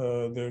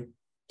the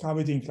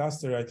cavity in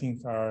cluster, I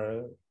think,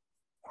 are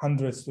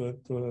hundreds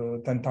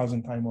to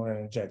 10,000 times more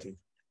energetic.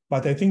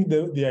 But I think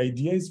the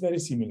idea is very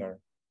similar.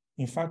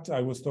 In fact, I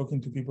was talking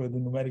to people at the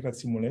numerical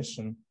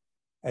simulation.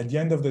 At the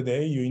end of the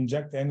day, you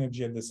inject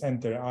energy at the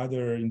center,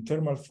 either in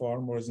thermal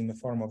form or in the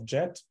form of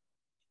jet.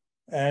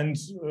 And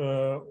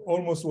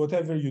almost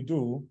whatever you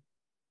do,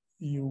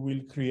 you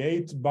will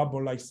create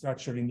bubble-like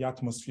structure in the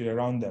atmosphere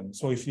around them.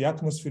 So if the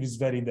atmosphere is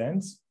very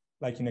dense,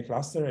 like in a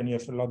cluster, and you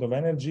have a lot of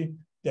energy,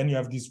 then you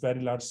have these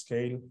very large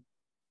scale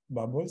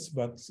bubbles,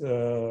 but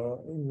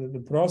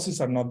the processes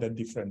are not that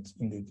different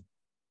indeed.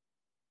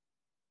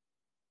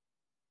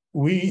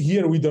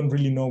 Here we don't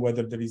really know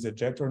whether there is a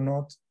jet or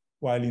not,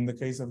 while in the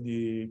case of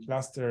the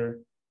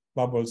cluster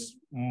bubbles,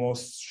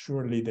 most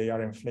surely they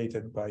are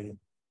inflated by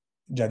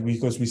jet,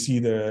 because we see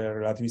the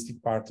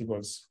relativistic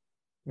particles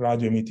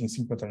radio emitting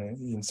synchrotron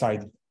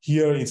inside.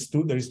 Here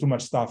there is too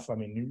much stuff. I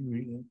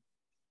mean,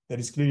 there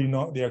is clearly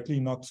not, they are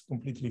clearly not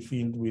completely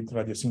filled with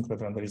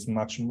radiosynchrotron. There is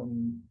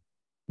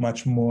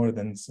much more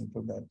than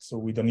simple that. So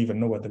we don't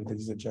even know whether there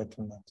is a jet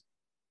or not.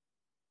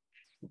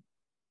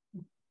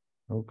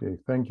 Okay,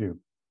 thank you.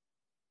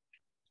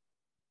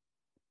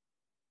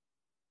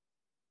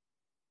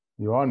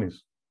 Ioannis,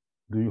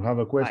 do you have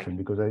a question?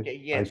 Because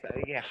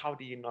yeah. How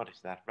do you notice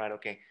that? Right.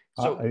 Okay.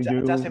 So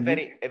just a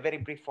very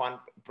brief one.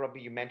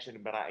 Probably you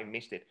mentioned, but I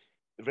missed it.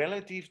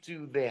 Relative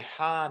to the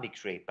hard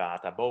X-ray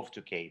part above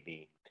 2 kV,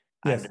 yes.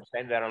 I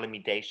understand there are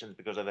limitations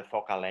because of the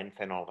focal length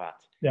and all that.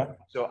 Yeah.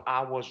 So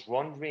I was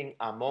wondering,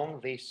 among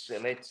this,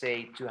 let's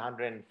say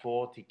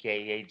 240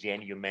 K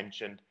AGN you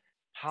mentioned,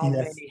 how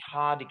many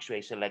hard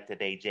X-ray selected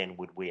AGN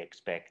would we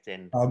expect?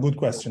 And good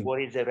question.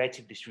 What is the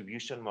redshift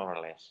distribution, more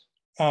or less?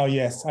 Oh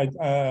yes, I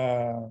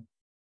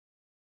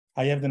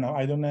have the now.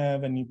 I don't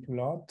have any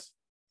plot.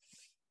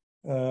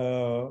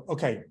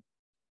 Okay,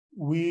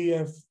 we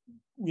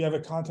have a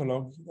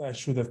catalog. I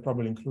should have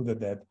probably included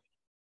that,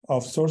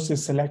 of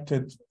sources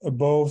selected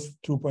above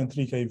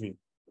 2.3 kV.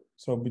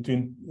 So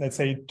between, let's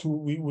say,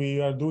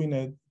 we are doing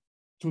a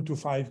 2 to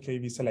 5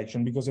 kV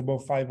selection, because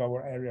above 5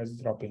 our area is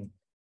dropping.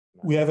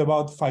 We have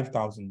about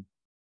 5,000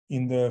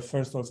 in the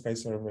first whole sky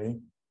survey.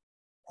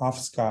 Half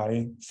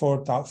sky,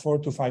 4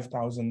 to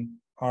 5,000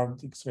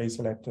 hard X-ray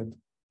selected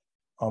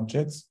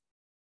objects.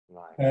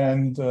 Right.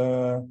 And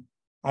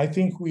I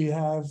think we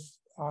have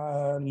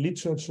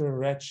literature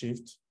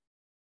redshift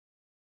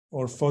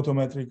or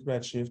photometric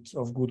redshift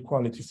of good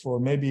quality for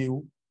maybe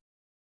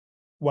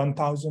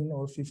 1,000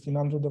 or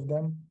 1,500 of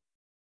them.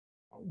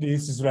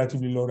 This is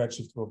relatively low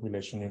redshift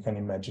population, you can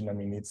imagine. I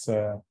mean, it's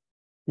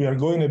we are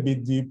going a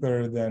bit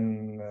deeper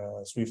than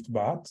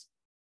Swift-BAT,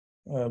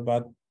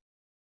 but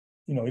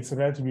you know, it's a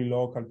relatively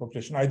local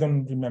population. I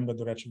don't remember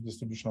the redshift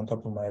distribution on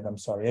top of my head. I'm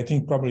sorry. I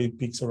think probably it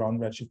peaks around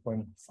redshift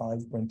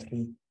 0.5,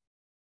 0.3.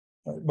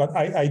 But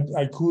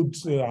I could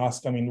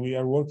ask. I mean, we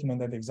are working on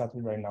that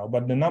exactly right now.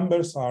 But the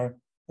numbers are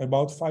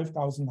about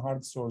 5,000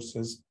 hard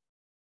sources.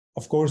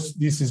 Of course,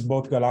 this is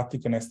both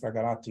galactic and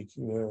extragalactic.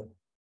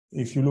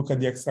 If you look at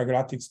the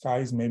extragalactic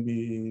skies,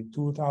 maybe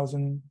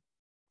 2,000,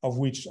 of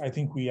which I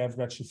think we have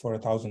redshift for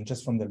 1,000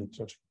 just from the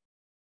literature.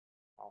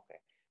 Okay,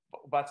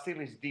 but still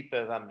it's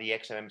deeper than the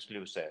XMM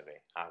SLU survey,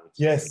 I would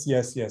say. Yes.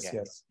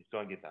 It's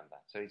going deeper than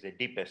that. So it's the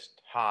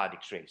deepest hard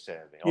X-ray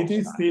survey. It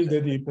is still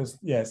the deepest.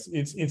 Yes,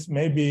 it's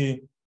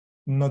maybe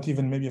not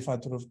even maybe a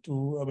factor of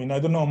 2. I mean, I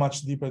don't know how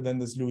much deeper than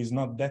the SLU. Is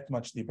not that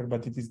much deeper,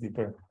 but it is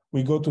deeper.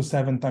 We go to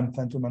 7 times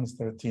 10 to minus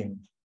 13,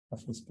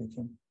 roughly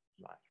speaking.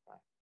 Right.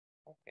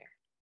 Okay.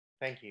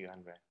 Thank you,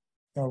 Andrea.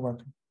 You're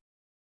welcome.